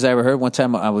best things I ever heard one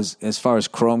time I was, as far as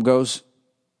Chrome goes,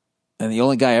 And the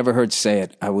only guy I ever heard say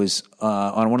it, I was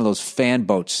on one of those fan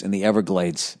boats in the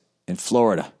Everglades in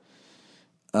Florida.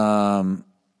 And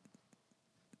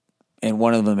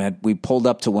one of them we pulled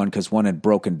up to one because one had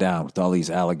broken down with all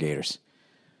these alligators.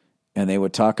 And they were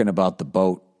talking about the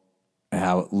boat,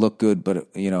 how it looked good, but,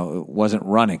 it wasn't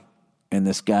running. And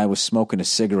this guy was smoking a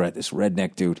cigarette, this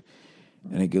redneck dude.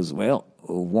 And he goes, well,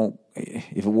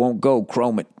 if it won't go,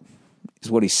 chrome it, is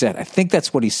what he said. I think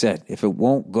that's what he said. If it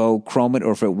won't go, chrome it,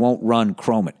 or if it won't run,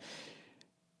 chrome it.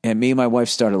 And me and my wife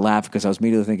started laughing because I was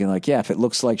immediately thinking like, yeah, if it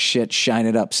looks like shit, shine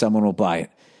it up. Someone will buy it.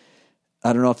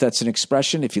 I don't know if that's an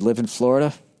expression. If you live in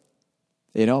Florida,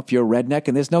 if you're a redneck,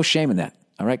 and there's no shame in that.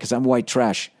 All right. Cause I'm white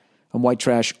trash. I'm white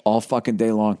trash all fucking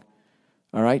day long.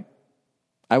 All right.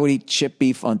 I would eat chip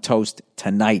beef on toast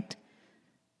tonight.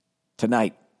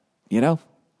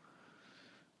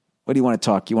 What do you want to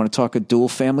talk? You want to talk a dual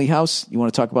family house? You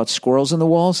want to talk about squirrels in the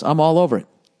walls? I'm all over it.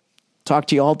 Talk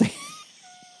to you all day.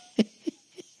 You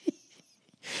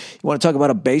want to talk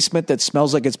about a basement that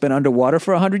smells like it's been underwater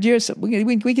for 100 years?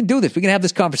 We can do this. We can have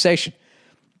this conversation.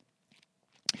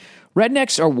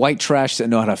 Rednecks are white trash that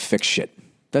know how to fix shit.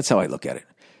 That's how I look at it.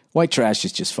 White trash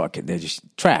is just fucking, they're just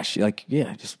trash. You're like,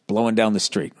 yeah, just blowing down the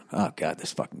street. Oh, God,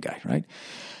 this fucking guy, right?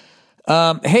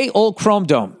 Hey, old Chrome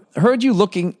Dome. Heard you're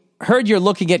looking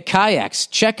at kayaks.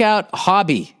 Check out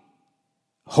Hobie,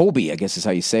 I guess is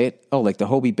how you say it. Oh, like the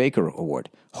Hobie Baker Award.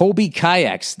 Hobie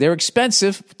kayaks. They're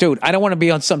expensive. Dude, I don't want to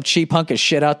be on some cheap hunk of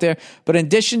shit out there. But in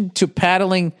addition to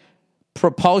paddling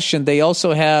propulsion, they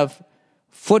also have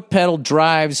foot pedal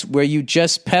drives where you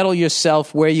just pedal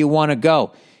yourself where you want to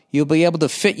go. You'll be able to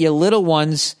fit your little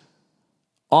ones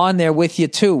on there with you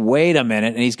too. Wait a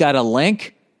minute. And he's got a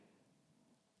link.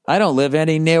 I don't live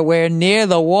anywhere near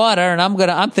the water, and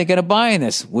I'm thinking of buying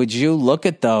this. Would you look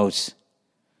at those?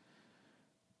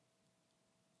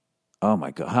 Oh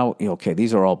my God. Okay,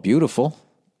 these are all beautiful.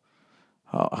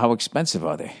 How expensive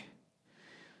are they?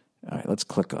 All right, let's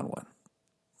click on one.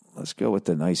 Let's go with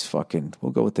the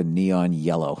we'll go with the neon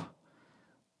yellow.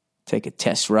 Take a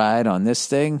test ride on this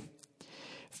thing.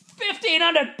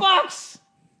 $1,500.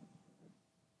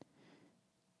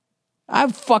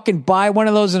 I'd fucking buy one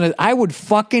of those. I would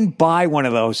fucking buy one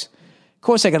of those. Of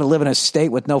course, I got to live in a state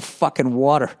with no fucking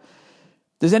water.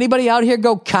 Does anybody out here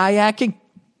go kayaking?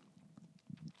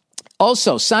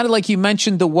 Also, sounded like you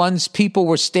mentioned the ones people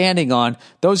were standing on.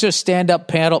 Those are stand-up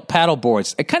paddle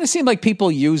boards. It kind of seemed like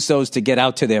people use those to get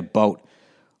out to their boat.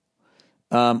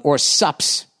 Or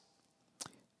SUPs.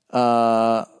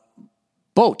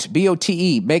 Boat,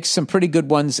 B-O-T-E, makes some pretty good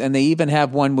ones, and they even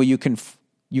have one where you can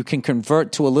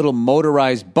convert to a little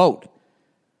motorized boat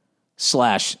 /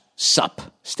 SUP,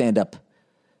 stand-up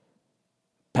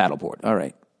paddleboard. All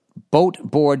right.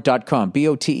 Boatboard.com,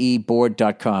 B-O-T-E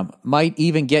board.com. Might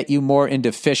even get you more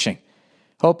into fishing.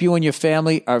 Hope you and your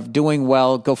family are doing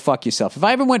well. Go fuck yourself. If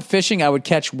I ever went fishing, I would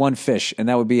catch one fish, and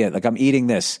that would be it. Like, I'm eating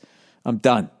this. I'm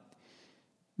done.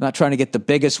 I'm not trying to get the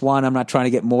biggest one. I'm not trying to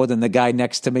get more than the guy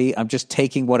next to me. I'm just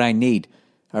taking what I need.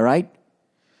 All right?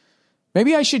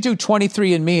 Maybe I should do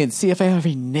 23andMe and see if I have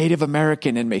any Native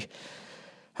American in me.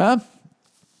 Huh?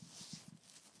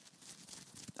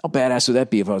 How badass would that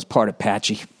be if I was part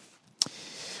Apache?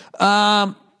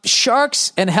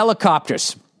 Sharks and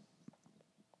helicopters.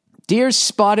 Deer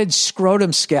spotted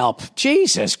scrotum scalp.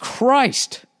 Jesus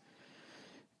Christ.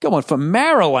 Going for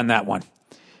marrow on that one.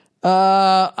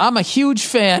 I'm a huge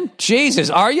fan.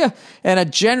 Jesus, are you?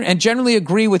 And generally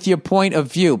agree with your point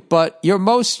of view. But your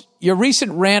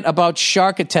recent rant about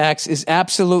shark attacks is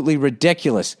absolutely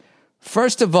ridiculous.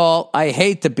 First of all, I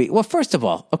hate the beach. Well, first of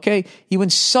all, okay, you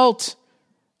insult,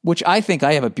 which I think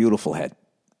I have a beautiful head.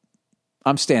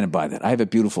 I'm standing by that. I have a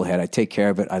beautiful head. I take care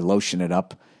of it. I lotion it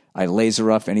up. I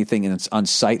laser off anything that's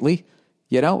unsightly.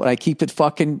 I keep it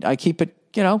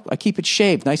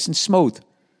shaved nice and smooth.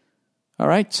 All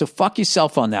right? So fuck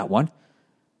yourself on that one.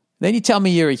 Then you tell me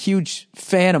you're a huge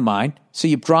fan of mine, so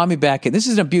you draw me back in. This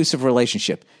is an abusive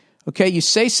relationship. Okay? You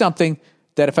say something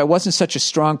that if I wasn't such a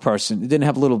strong person, didn't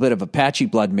have a little bit of Apache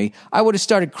blood in me, I would have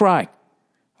started crying.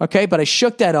 Okay? But I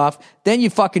shook that off. Then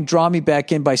you fucking draw me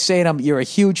back in by saying you're a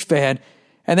huge fan.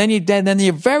 And then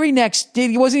your very next,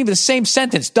 it wasn't even the same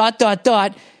sentence, ...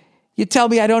 You tell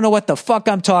me I don't know what the fuck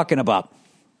I'm talking about.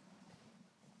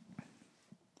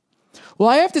 Well,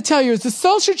 I have to tell you, as a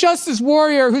social justice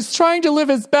warrior who's trying to live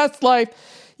his best life,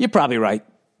 you're probably right.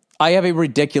 I have a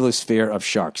ridiculous fear of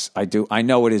sharks. I do. I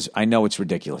know it is. I know it's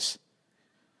ridiculous.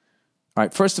 All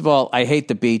right. First of all, I hate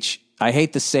the beach. I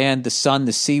hate the sand, the sun,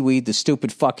 the seaweed, the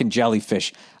stupid fucking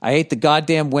jellyfish. I hate the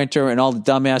goddamn winter and all the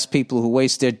dumbass people who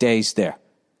waste their days there.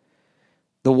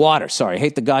 The water, sorry. I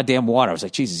hate the goddamn water. I was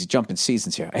like, Jesus, he's jumping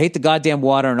seasons here. I hate the goddamn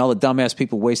water and all the dumbass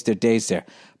people waste their days there.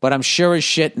 But I'm sure as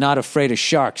shit not afraid of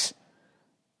sharks.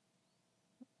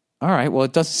 All right, well,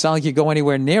 it doesn't sound like you go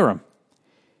anywhere near them.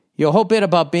 Your whole bit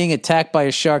about being attacked by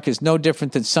a shark is no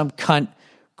different than some cunt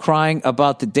crying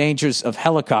about the dangers of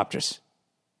helicopters.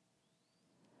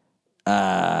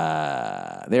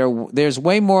 There's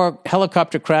way more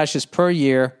helicopter crashes per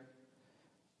year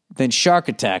than shark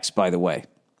attacks, by the way.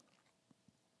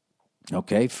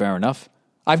 Okay, fair enough.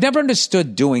 I've never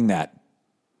understood doing that.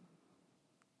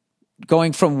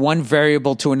 Going from one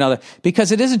variable to another,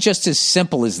 because it isn't just as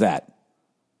simple as that.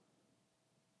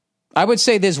 I would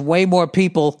say there's way more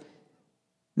people.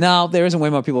 No, there isn't way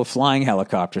more people flying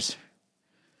helicopters.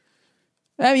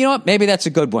 You know what? Maybe that's a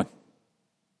good one.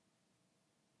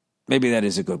 Maybe that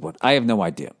is a good one. I have no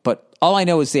idea. But all I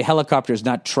know is the helicopter is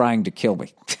not trying to kill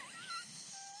me.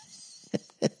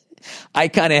 I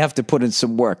kind of have to put in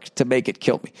some work to make it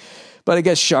kill me. But I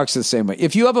guess sharks are the same way.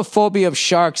 If you have a phobia of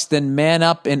sharks, then man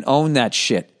up and own that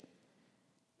shit.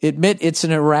 Admit it's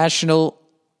an irrational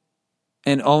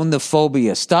and own the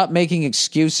phobia. Stop making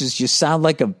excuses. You sound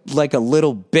like a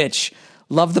little bitch.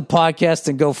 Love the podcast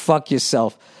and go fuck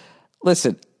yourself.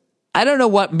 Listen, I don't know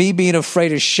what me being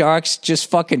afraid of sharks just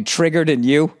fucking triggered in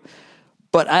you.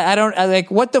 But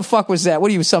what the fuck was that? What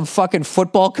are you, some fucking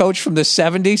football coach from the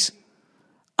 70s?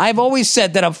 I've always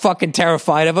said that I'm fucking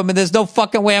terrified of them, and there's no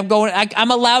fucking way I'm going. I'm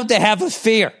allowed to have a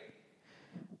fear.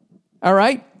 All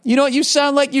right? You know what you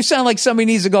sound like? You sound like somebody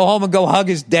needs to go home and go hug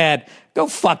his dad. Go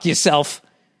fuck yourself.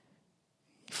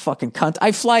 You fucking cunt.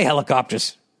 I fly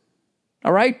helicopters.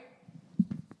 All right?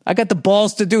 I got the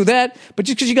balls to do that, but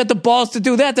just because you got the balls to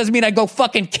do that doesn't mean I go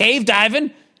fucking cave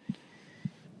diving.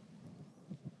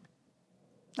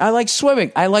 I like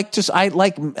swimming. I like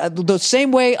the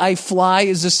same way I fly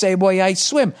is the same way I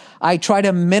swim. I try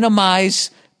to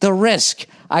minimize the risk.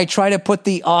 I try to put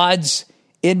the odds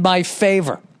in my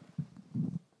favor.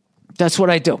 That's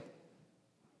what I do.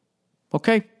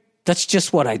 Okay? That's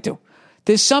just what I do.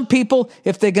 There's some people,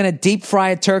 if they're going to deep fry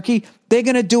a turkey, they're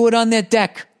going to do it on their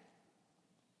deck.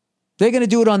 They're going to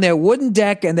do it on their wooden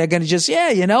deck, and they're going to just,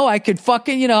 I could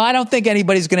fucking, I don't think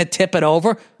anybody's going to tip it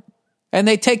over. And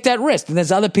they take that risk. And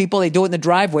there's other people, they do it in the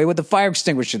driveway with the fire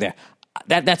extinguisher there.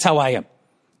 That's how I am.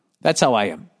 That's how I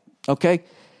am. Okay?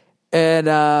 And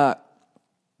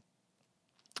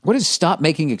what is stop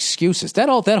making excuses? That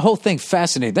whole thing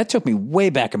fascinating. That took me way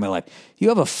back in my life. You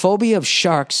have a phobia of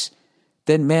sharks,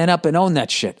 then man up and own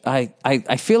that shit.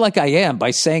 I feel like I am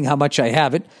by saying how much I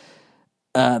have it,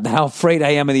 how afraid I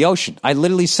am of the ocean. I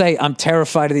literally say I'm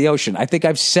terrified of the ocean. I think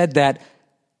I've said that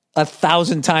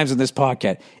 1,000 times in this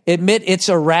podcast. Admit it's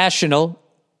irrational.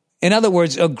 In other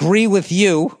words, agree with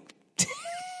you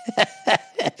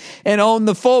and own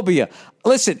the phobia.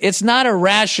 Listen, it's not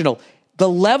irrational. The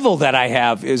level that I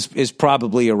have is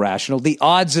probably irrational. The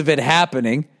odds of it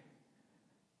happening,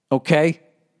 okay?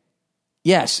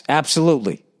 Yes,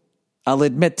 absolutely. I'll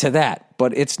admit to that.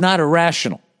 But it's not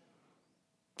irrational.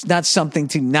 It's not something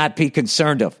to not be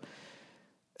concerned of.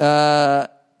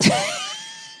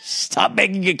 Stop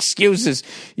making excuses.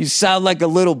 You sound like a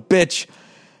little bitch.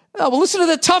 Oh, well, listen to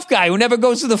the tough guy who never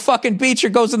goes to the fucking beach or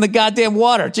goes in the goddamn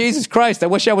water. Jesus Christ. I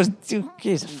wish I was...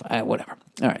 Jesus, whatever.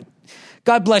 All right.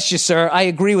 God bless you, sir. I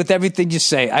agree with everything you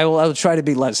say. I will try to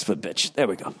be less of a bitch. There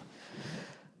we go.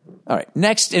 All right.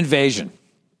 Next invasion.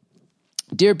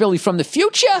 Dear Billy from the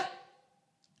future,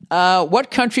 what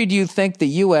country do you think the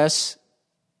U.S.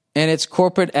 and its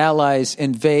corporate allies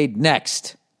invade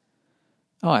next?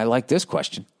 Oh, I like this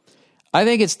question. I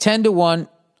think it's 10-1.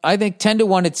 I think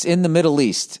 10-1 it's in the Middle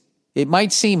East. It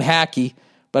might seem hacky,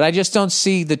 but I just don't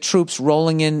see the troops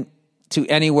rolling in to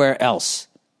anywhere else.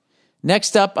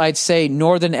 Next up, I'd say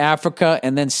Northern Africa,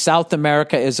 and then South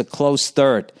America is a close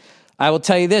third. I will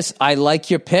tell you this, I like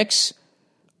your picks,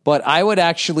 but I would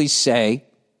actually say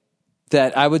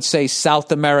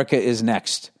South America is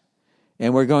next.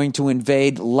 And we're going to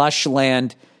invade lush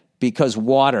land because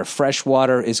fresh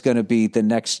water is going to be the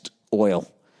next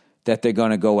oil that they're going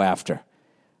to go after.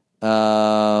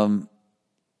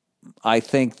 I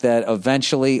think that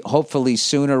eventually, hopefully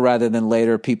sooner rather than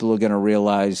later, people are going to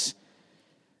realize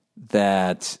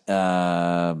that,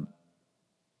 I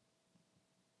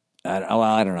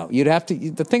don't know. You'd have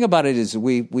to, the thing about it is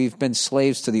we've been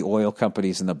slaves to the oil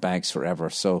companies and the banks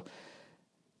forever. So,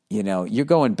 you're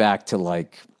going back to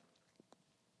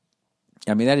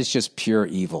that is just pure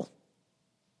evil.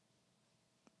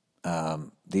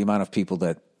 The amount of people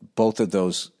that both of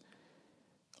those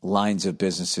lines of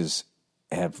businesses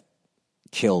have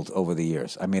killed over the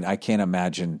years. I can't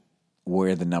imagine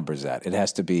where the number's at. It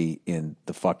has to be in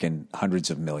the fucking hundreds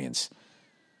of millions.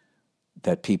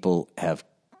 that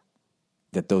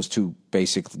that those two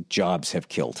basic jobs have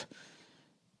killed.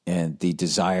 And the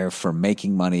desire for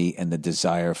making money and the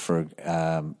desire for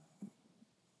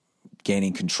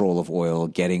gaining control of oil,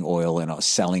 getting oil and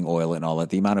selling oil and all that.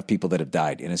 The amount of people that have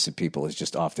died, innocent people, is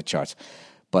just off the charts.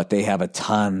 But they have a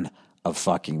ton of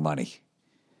fucking money.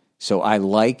 So I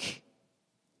like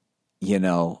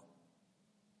your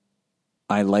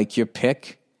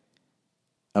pick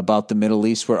about the Middle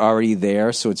East. We're already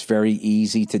there, so it's very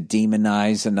easy to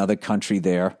demonize another country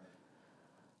there.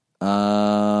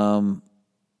 Northern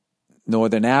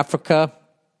Africa,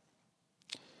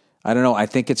 I don't know. I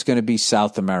think it's going to be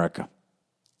South America.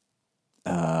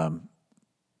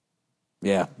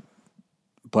 Yeah.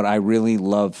 But I really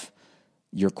love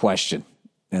your question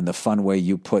and the fun way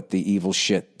you put the evil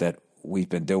shit that we've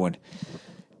been doing.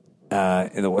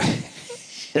 In the way,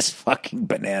 it's fucking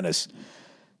bananas.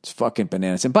 It's fucking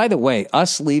bananas. And by the way,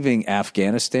 us leaving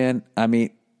Afghanistan, I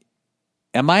mean,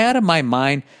 am I out of my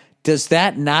mind? Does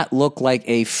that not look like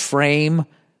a frame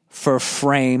for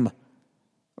frame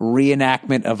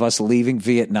reenactment of us leaving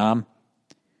Vietnam?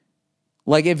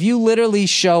 Like, if you literally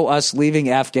show us leaving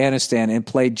Afghanistan and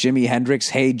play Jimi Hendrix,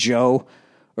 Hey Joe,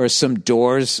 or some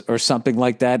Doors or something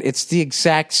like that, it's the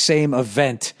exact same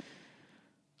event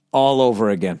all over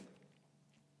again.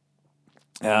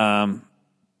 I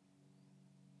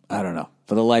don't know.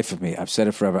 For the life of me, I've said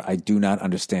it forever, I do not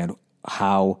understand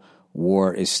how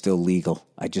war is still legal.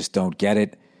 I just don't get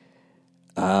it.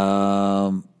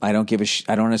 I don't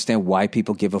understand why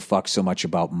people give a fuck so much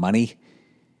about money.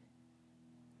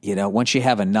 Once you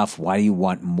have enough, why do you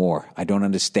want more? I don't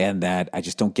understand that. I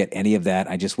just don't get any of that.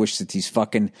 I just wish that these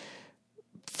fucking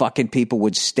people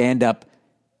would stand up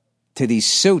to these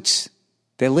suits.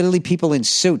 They're literally people in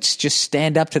suits. Just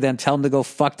stand up to them, tell them to go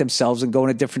fuck themselves and go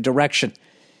in a different direction.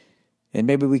 And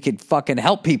maybe we could fucking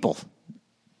help people.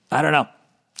 I don't know.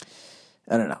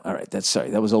 All right,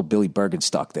 that was old Billy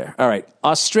Bergenstock there. All right,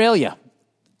 Australia.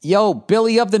 Yo,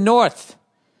 Billy of the North.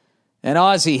 An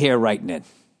Aussie here writing in.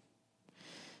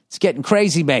 It's getting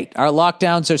crazy, mate. Our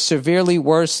lockdowns are severely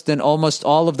worse than almost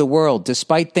all of the world.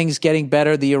 Despite things getting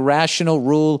better, the irrational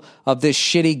rule of this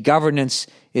shitty governance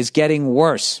is getting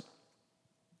worse.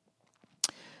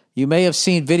 You may have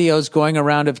seen videos going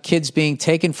around of kids being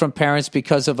taken from parents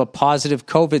because of a positive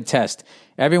COVID test.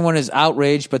 Everyone is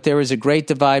outraged, but there is a great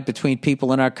divide between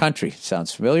people in our country.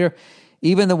 Sounds familiar?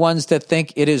 Even the ones that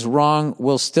think it is wrong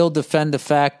will still defend the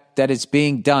fact that it's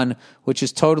being done, which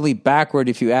is totally backward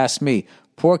if you ask me.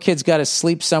 Poor kids got to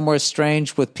sleep somewhere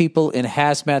strange with people in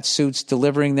hazmat suits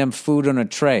delivering them food on a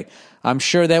tray. I'm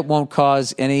sure that won't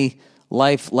cause any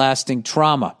life-lasting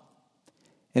trauma.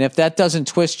 And if that doesn't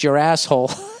twist your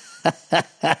asshole,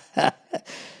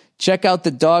 check out the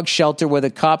dog shelter where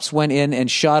the cops went in and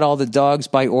shot all the dogs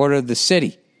by order of the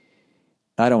city.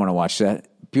 I don't want to watch that.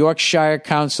 Yorkshire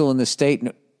Council in the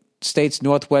state's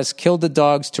northwest killed the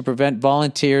dogs to prevent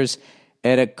volunteers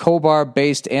at a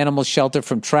Cobar-based animal shelter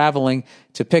from traveling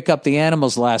to pick up the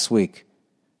animals last week.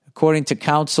 According to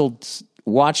Council's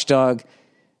watchdog,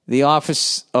 the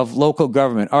Office of Local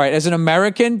Government. All right, as an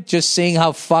American, just seeing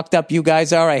how fucked up you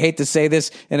guys are, I hate to say this,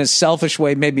 in a selfish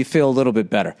way, made me feel a little bit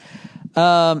better.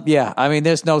 Yeah, I mean,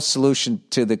 there's no solution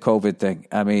to the COVID thing.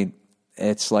 I mean,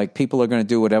 it's like people are going to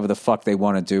do whatever the fuck they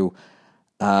want to do.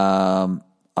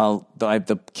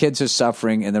 The kids are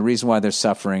suffering, and the reason why they're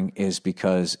suffering is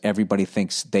because everybody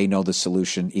thinks they know the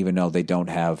solution, even though they don't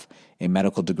have a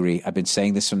medical degree. I've been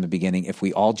saying this from the beginning. If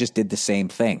we all just did the same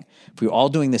thing, if we were all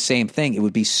doing the same thing, it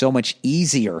would be so much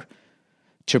easier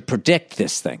to predict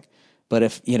this thing. But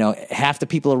if, half the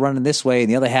people are running this way and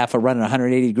the other half are running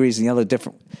 180 degrees in the other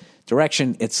different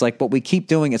direction, it's like what we keep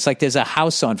doing. It's like there's a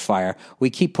house on fire. We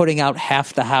keep putting out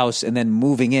half the house and then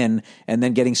moving in and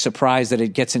then getting surprised that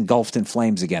it gets engulfed in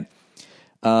flames again.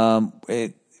 What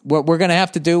we're going to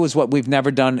have to do is what we've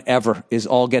never done ever, is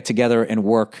all get together and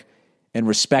work and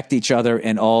respect each other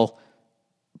and all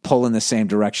pull in the same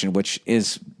direction, which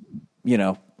is,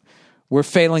 we're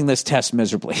failing this test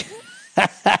miserably.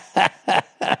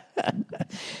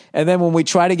 And then when we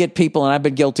try to get people, and I've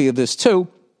been guilty of this too,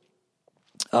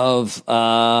 we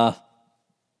try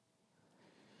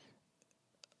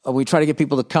to get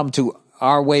people to come to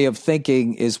our way of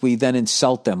thinking, is we then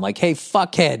insult them. Like, hey,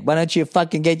 fuckhead, why don't you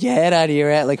fucking get your head out of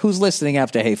your ass? Like, who's listening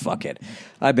after, hey, fuckhead?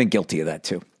 I've been guilty of that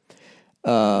too.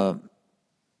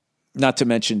 Not to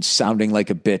mention sounding like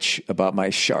a bitch about my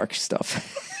shark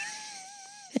stuff.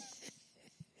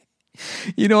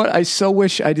 You know what? I so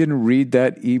wish I didn't read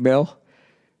that email.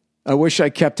 I wish I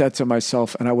kept that to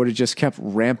myself, and I would have just kept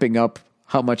ramping up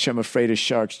how much I'm afraid of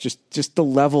sharks. Just the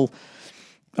level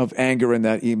of anger in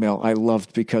that email I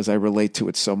loved because I relate to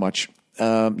it so much.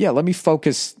 let me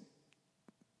focus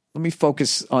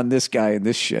on this guy and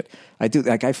this shit.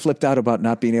 I flipped out about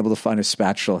not being able to find a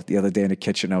spatula the other day in the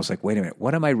kitchen. I was like, wait a minute,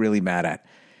 what am I really mad at?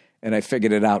 And I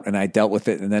figured it out, and I dealt with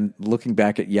it. And then looking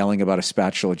back at yelling about a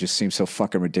spatula just seems so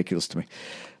fucking ridiculous to me.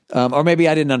 Or maybe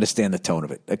I didn't understand the tone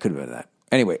of it. That could have been that.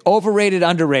 Anyway, overrated,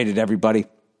 underrated, everybody.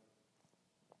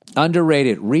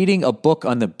 Underrated. Reading a book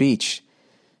on the beach.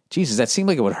 Jesus, that seemed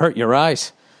like it would hurt your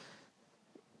eyes.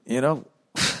 You know?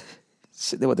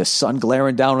 Sitting there with the sun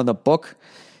glaring down on the book.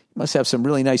 You must have some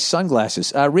really nice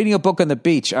sunglasses. Reading a book on the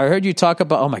beach. I heard you talk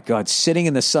about, oh my God, sitting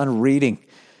in the sun reading.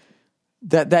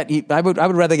 I would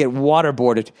rather get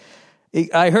waterboarded.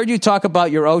 I heard you talk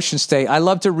about your ocean stay. I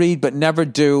love to read, but never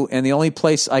do. And the only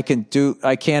place I can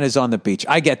is on the beach.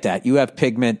 I get that. You have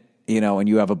pigment, and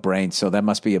you have a brain. So that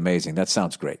must be amazing. That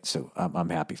sounds great. So I'm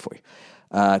happy for you.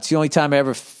 It's the only time I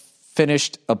ever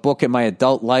finished a book in my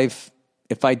adult life.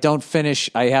 If I don't finish,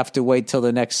 I have to wait till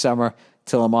the next summer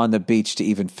till I'm on the beach to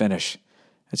even finish.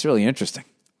 That's really interesting.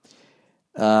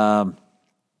 My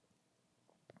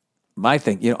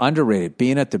thing, underrated,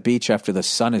 being at the beach after the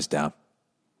sun is down.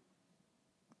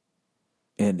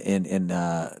 In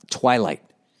twilight.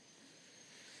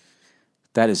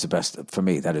 That is the best. For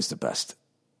me, that is the best.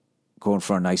 Going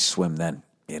for a nice swim then,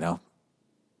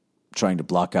 Trying to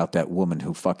block out that woman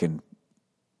who fucking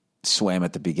swam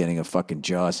at the beginning of fucking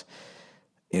Jaws.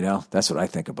 That's what I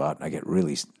think about. I get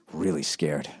really, really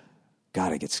scared.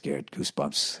 God, I get scared.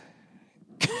 Goosebumps.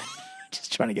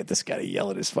 Just trying to get this guy to yell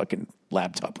at his fucking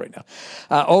laptop right now.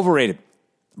 Overrated.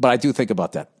 But I do think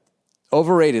about that.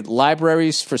 Overrated.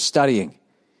 Libraries for studying.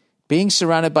 Being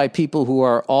surrounded by people who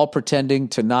are all pretending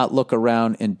to not look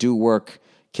around and do work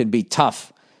can be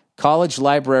tough. College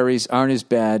libraries aren't as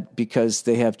bad because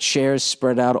they have chairs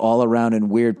spread out all around in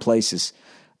weird places.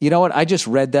 You know what? I just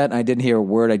read that and I didn't hear a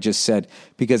word I just said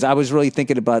because I was really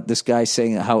thinking about this guy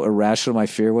saying how irrational my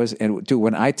fear was. And dude,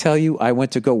 when I tell you I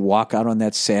went to go walk out on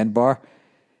that sandbar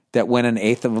that went an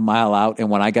eighth of a mile out, and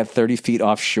when I got 30 feet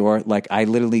offshore, like I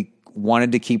literally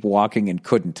wanted to keep walking and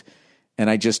couldn't. And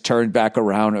I just turned back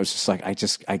around. I was just like, I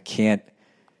can't.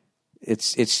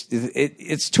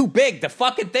 It's too big. The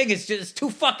fucking thing is just too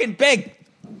fucking big.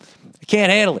 I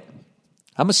can't handle it.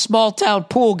 I'm a small town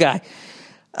pool guy.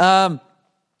 I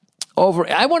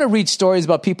want to read stories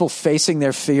about people facing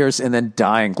their fears and then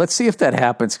dying. Let's see if that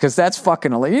happens, because that's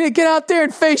fucking hilarious. You need to get out there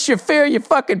and face your fear, you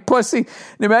fucking pussy.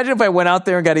 And imagine if I went out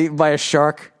there and got eaten by a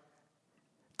shark.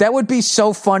 That would be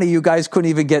so funny. You guys couldn't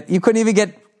even get.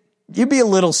 You'd be a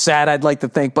little sad, I'd like to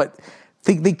think, but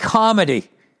the comedy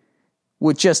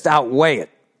would just outweigh it.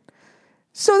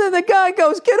 So then the guy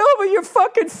goes, get over your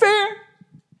fucking fear.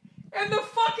 And the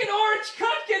fucking orange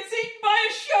cunt gets eaten by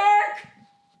a shark.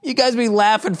 You guys be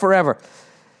laughing forever.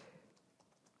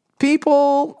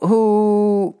 People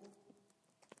who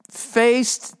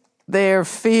faced their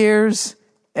fears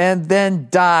and then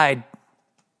died.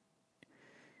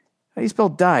 How do you spell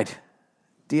died?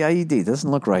 D-I-E-D.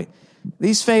 Doesn't look right.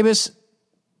 These famous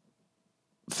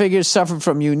figures suffered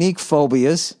from unique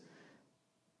phobias.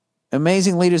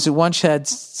 Amazing leaders who once had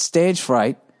stage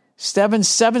fright. Seven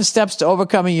steps to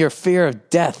overcoming your fear of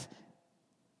death.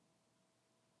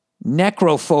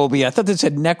 Necrophobia. I thought this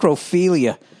said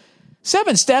necrophilia.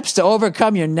 7 steps to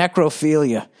overcome your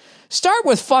necrophilia. Start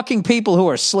with fucking people who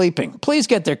are sleeping. Please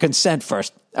get their consent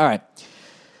first. All right.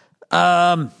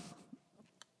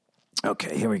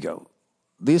 Okay, here we go.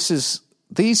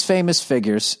 These famous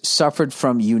figures suffered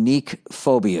from unique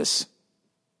phobias.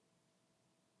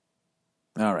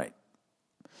 All right.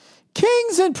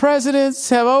 Kings and presidents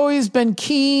have always been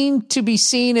keen to be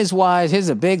seen as wise. Here's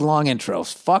a big, long intro.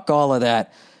 Fuck all of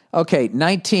that. Okay,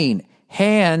 19.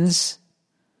 Hans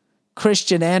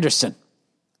Christian Andersen.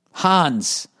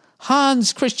 Hans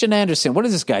Christian Andersen. What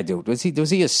does this guy do? Was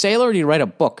he a sailor or did he write a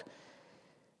book?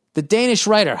 The Danish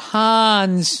writer,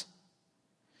 Hans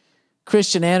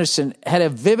Christian Andersen, had a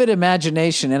vivid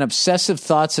imagination and obsessive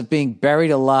thoughts of being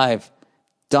buried alive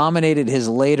dominated his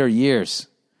later years.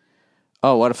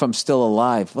 Oh, what if I'm still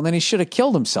alive? Well, then he should have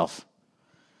killed himself.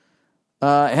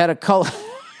 Had a color.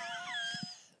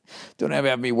 Don't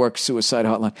have me work suicide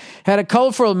hotline. Had a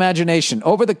colorful imagination.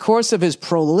 Over the course of his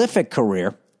prolific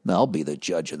career, I'll be the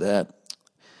judge of that.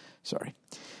 Sorry.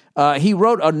 He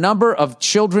wrote a number of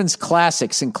children's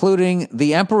classics, including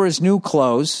The Emperor's New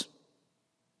Clothes,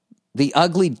 The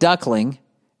Ugly Duckling,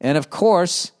 and of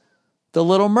course, The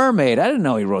Little Mermaid. I didn't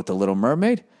know he wrote The Little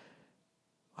Mermaid.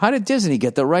 How did Disney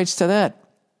get the rights to that?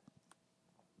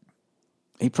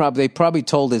 They probably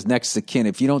told his next of kin,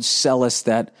 if you don't sell us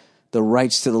the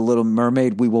rights to The Little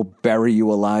Mermaid, we will bury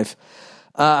you alive.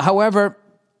 However,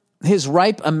 His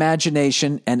ripe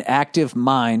imagination and active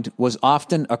mind was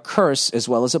often a curse as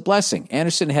well as a blessing.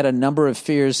 Anderson had a number of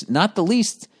fears, not the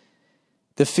least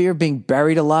the fear of being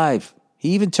buried alive. He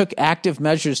even took active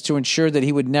measures to ensure that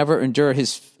he would never endure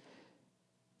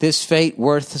this fate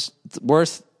worse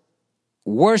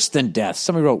than death.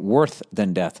 Somebody wrote worth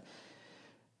than death.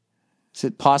 Is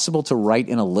it possible to write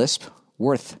in a lisp?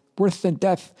 Worth than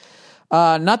death.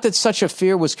 Not that such a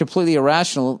fear was completely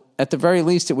irrational. At the very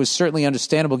least, it was certainly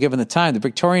understandable given the time. The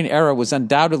Victorian era was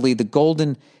undoubtedly the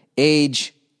golden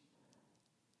age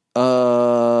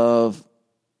of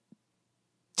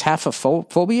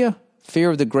taphophobia,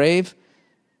 fear of the grave.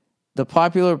 The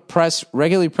popular press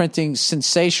regularly printing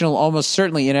sensational, almost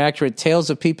certainly inaccurate tales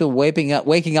of people waking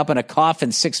up in a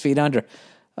coffin 6 feet under.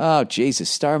 Oh, Jesus,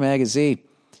 Star Magazine.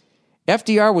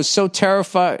 FDR was so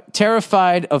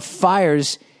terrified of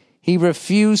fires, he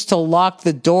refused to lock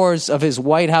the doors of his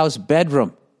White House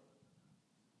bedroom.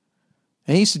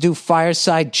 And he used to do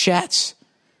fireside chats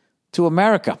to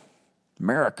America.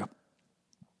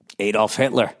 Adolf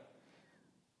Hitler.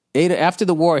 After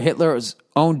the war, Hitler's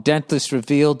own dentist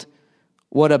revealed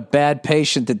what a bad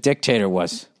patient the dictator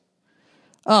was.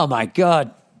 Oh, my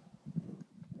God.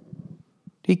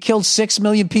 He killed 6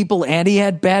 million people and he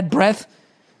had bad breath?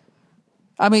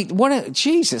 I mean,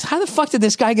 Jesus, how the fuck did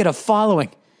this guy get a following?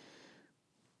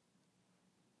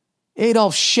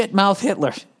 Adolf Shitmouth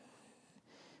Hitler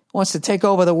wants to take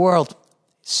over the world.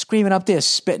 Screaming up there,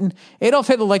 spitting. Adolf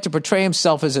Hitler liked to portray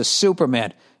himself as a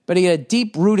Superman, but he had a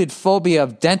deep-rooted phobia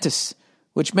of dentists,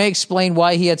 which may explain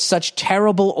why he had such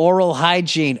terrible oral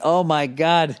hygiene. Oh, my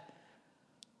God.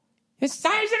 And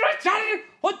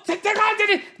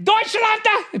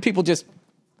people just...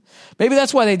 Maybe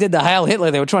that's why they did the Heil Hitler.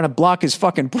 They were trying to block his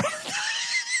fucking breath.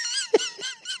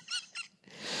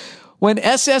 When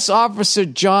SS officer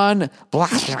John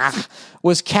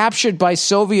was captured by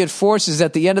Soviet forces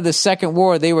at the end of the Second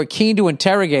War, they were keen to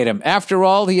interrogate him. After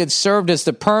all, he had served as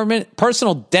the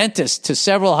personal dentist to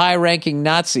several high-ranking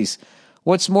Nazis.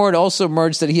 What's more, it also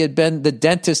emerged that he had been the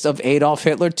dentist of Adolf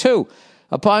Hitler, too.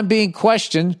 Upon being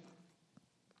questioned,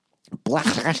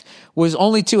 was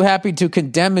only too happy to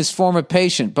condemn his former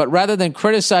patient, but rather than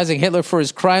criticizing Hitler for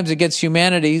his crimes against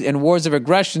humanity and wars of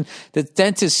aggression, the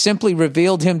dentist simply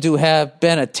revealed him to have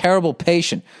been a terrible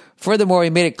patient. Furthermore, he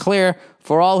made it clear,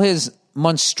 for all his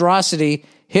monstrosity,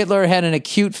 Hitler had an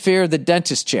acute fear of the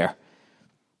dentist chair.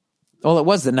 Well, it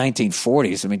was the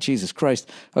 1940s. I mean, Jesus Christ.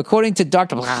 According to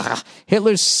Dr.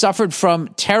 Hitler suffered from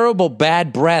terrible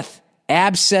bad breath,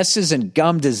 abscesses, and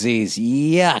gum disease.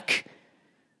 Yuck.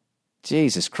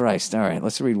 Jesus Christ. All right,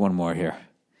 let's read one more here.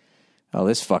 Oh,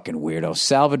 this fucking weirdo.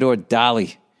 Salvador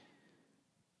Dali.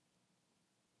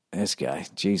 This guy,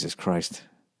 Jesus Christ.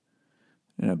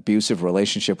 An abusive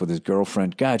relationship with his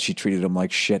girlfriend. God, she treated him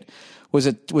like shit.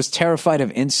 Was terrified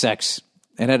of insects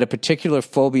and had a particular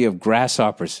phobia of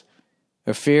grasshoppers,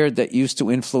 a fear that used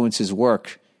to influence his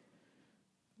work.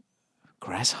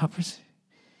 Grasshoppers?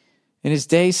 In his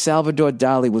day, Salvador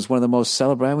Dali was one of the most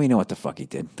celebrated. We know what the fuck he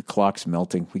did. The clock's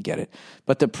melting. We get it.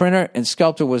 But the printer and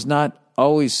sculptor was not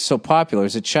always so popular.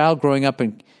 As a child growing up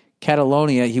in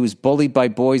Catalonia, he was bullied by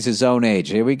boys his own age.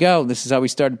 Here we go. This is how he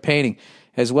started painting.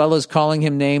 As well as calling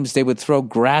him names, they would throw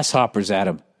grasshoppers at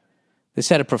him. This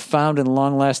had a profound and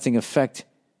long-lasting effect.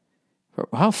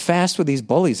 How fast were these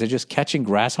bullies? They're just catching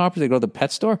grasshoppers? They go to the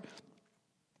pet store?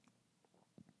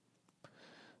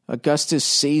 Augustus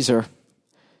Caesar.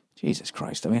 Jesus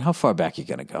Christ. I mean, how far back are you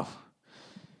going to go?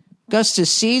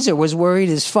 Augustus Caesar was worried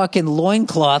his fucking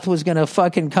loincloth was going to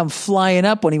fucking come flying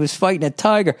up when he was fighting a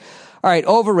tiger. All right,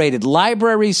 overrated.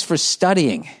 Libraries for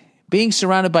studying. Being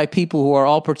surrounded by people who are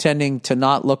all pretending to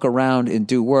not look around and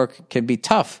do work can be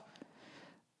tough.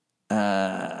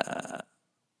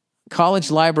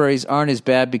 College libraries aren't as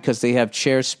bad because they have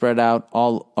chairs spread out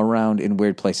all around in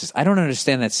weird places. I don't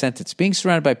understand that sentence. Being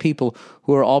surrounded by people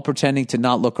who are all pretending to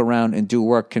not look around and do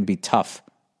work can be tough.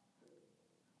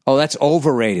 Oh, that's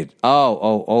overrated.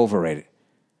 Oh, overrated.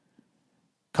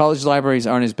 College libraries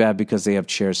aren't as bad because they have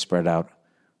chairs spread out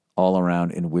all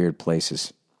around in weird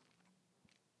places.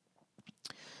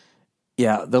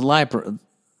 Yeah,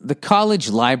 the college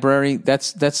library,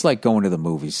 that's like going to the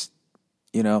movies.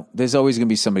 You know, there's always going to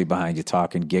be somebody behind you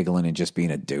talking, giggling, and just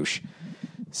being a douche.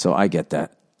 So I get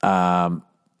that. I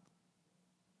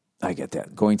get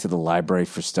that. Going to the library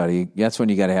for study, that's when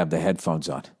you got to have the headphones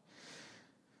on.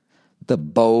 The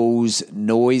Bose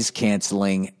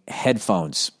noise-canceling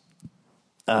headphones.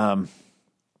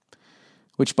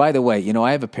 Which, by the way, you know,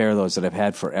 I have a pair of those that I've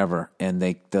had forever, and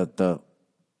the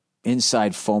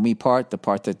inside foamy part, the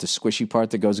squishy part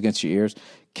that goes against your ears,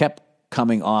 kept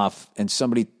coming off, and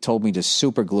somebody told me to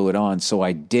super glue it on, so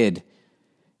I did.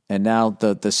 And now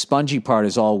the spongy part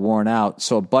is all worn out.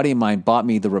 So a buddy of mine bought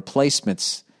me the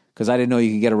replacements because I didn't know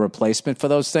you could get a replacement for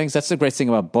those things. That's the great thing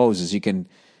about Bose is you can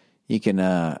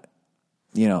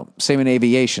same in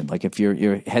aviation. Like if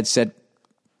your headset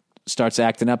starts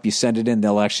acting up, you send it in,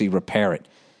 they'll actually repair it.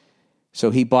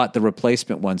 So he bought the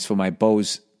replacement ones for my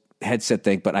Bose headset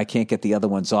thing, but I can't get the other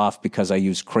ones off because I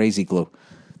use crazy glue.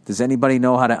 Does anybody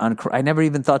know how to I never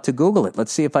even thought to Google it.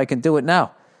 Let's see if I can do it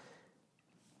now.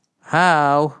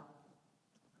 How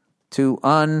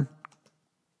to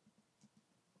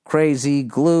crazy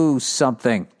glue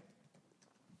something.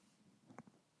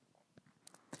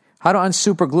 How to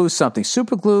unsuper glue something.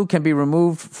 Super glue can be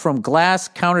removed from glass,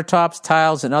 countertops,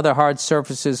 tiles, and other hard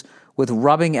surfaces with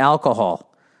rubbing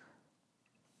alcohol.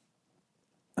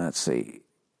 Let's see.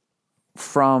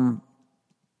 From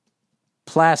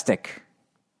plastic.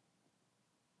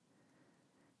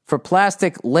 For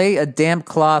plastic, lay a damp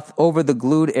cloth over the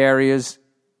glued areas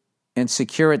and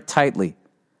secure it tightly.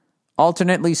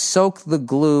 Alternately soak the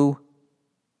glue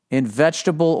in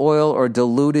vegetable oil or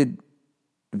diluted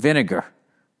vinegar.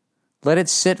 Let it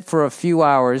sit for a few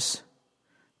hours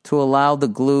to allow the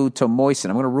glue to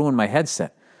moisten. I'm going to ruin my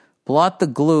headset. Blot the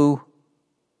glue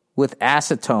with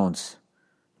acetones,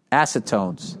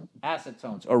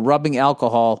 or rubbing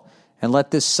alcohol, and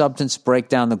let this substance break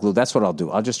down the glue. That's what I'll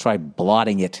do. I'll just try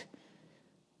blotting it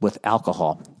with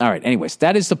alcohol. All right, anyways,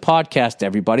 that is the podcast,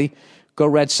 everybody. Go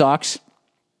Red Sox.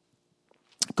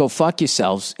 Go fuck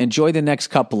yourselves. Enjoy the next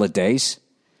couple of days.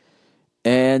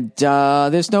 And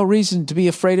there's no reason to be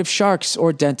afraid of sharks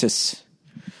or dentists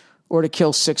or to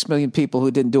kill 6 million people who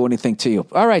didn't do anything to you.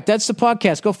 All right, that's the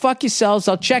podcast. Go fuck yourselves.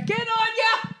 I'll check in on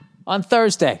you on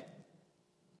Thursday.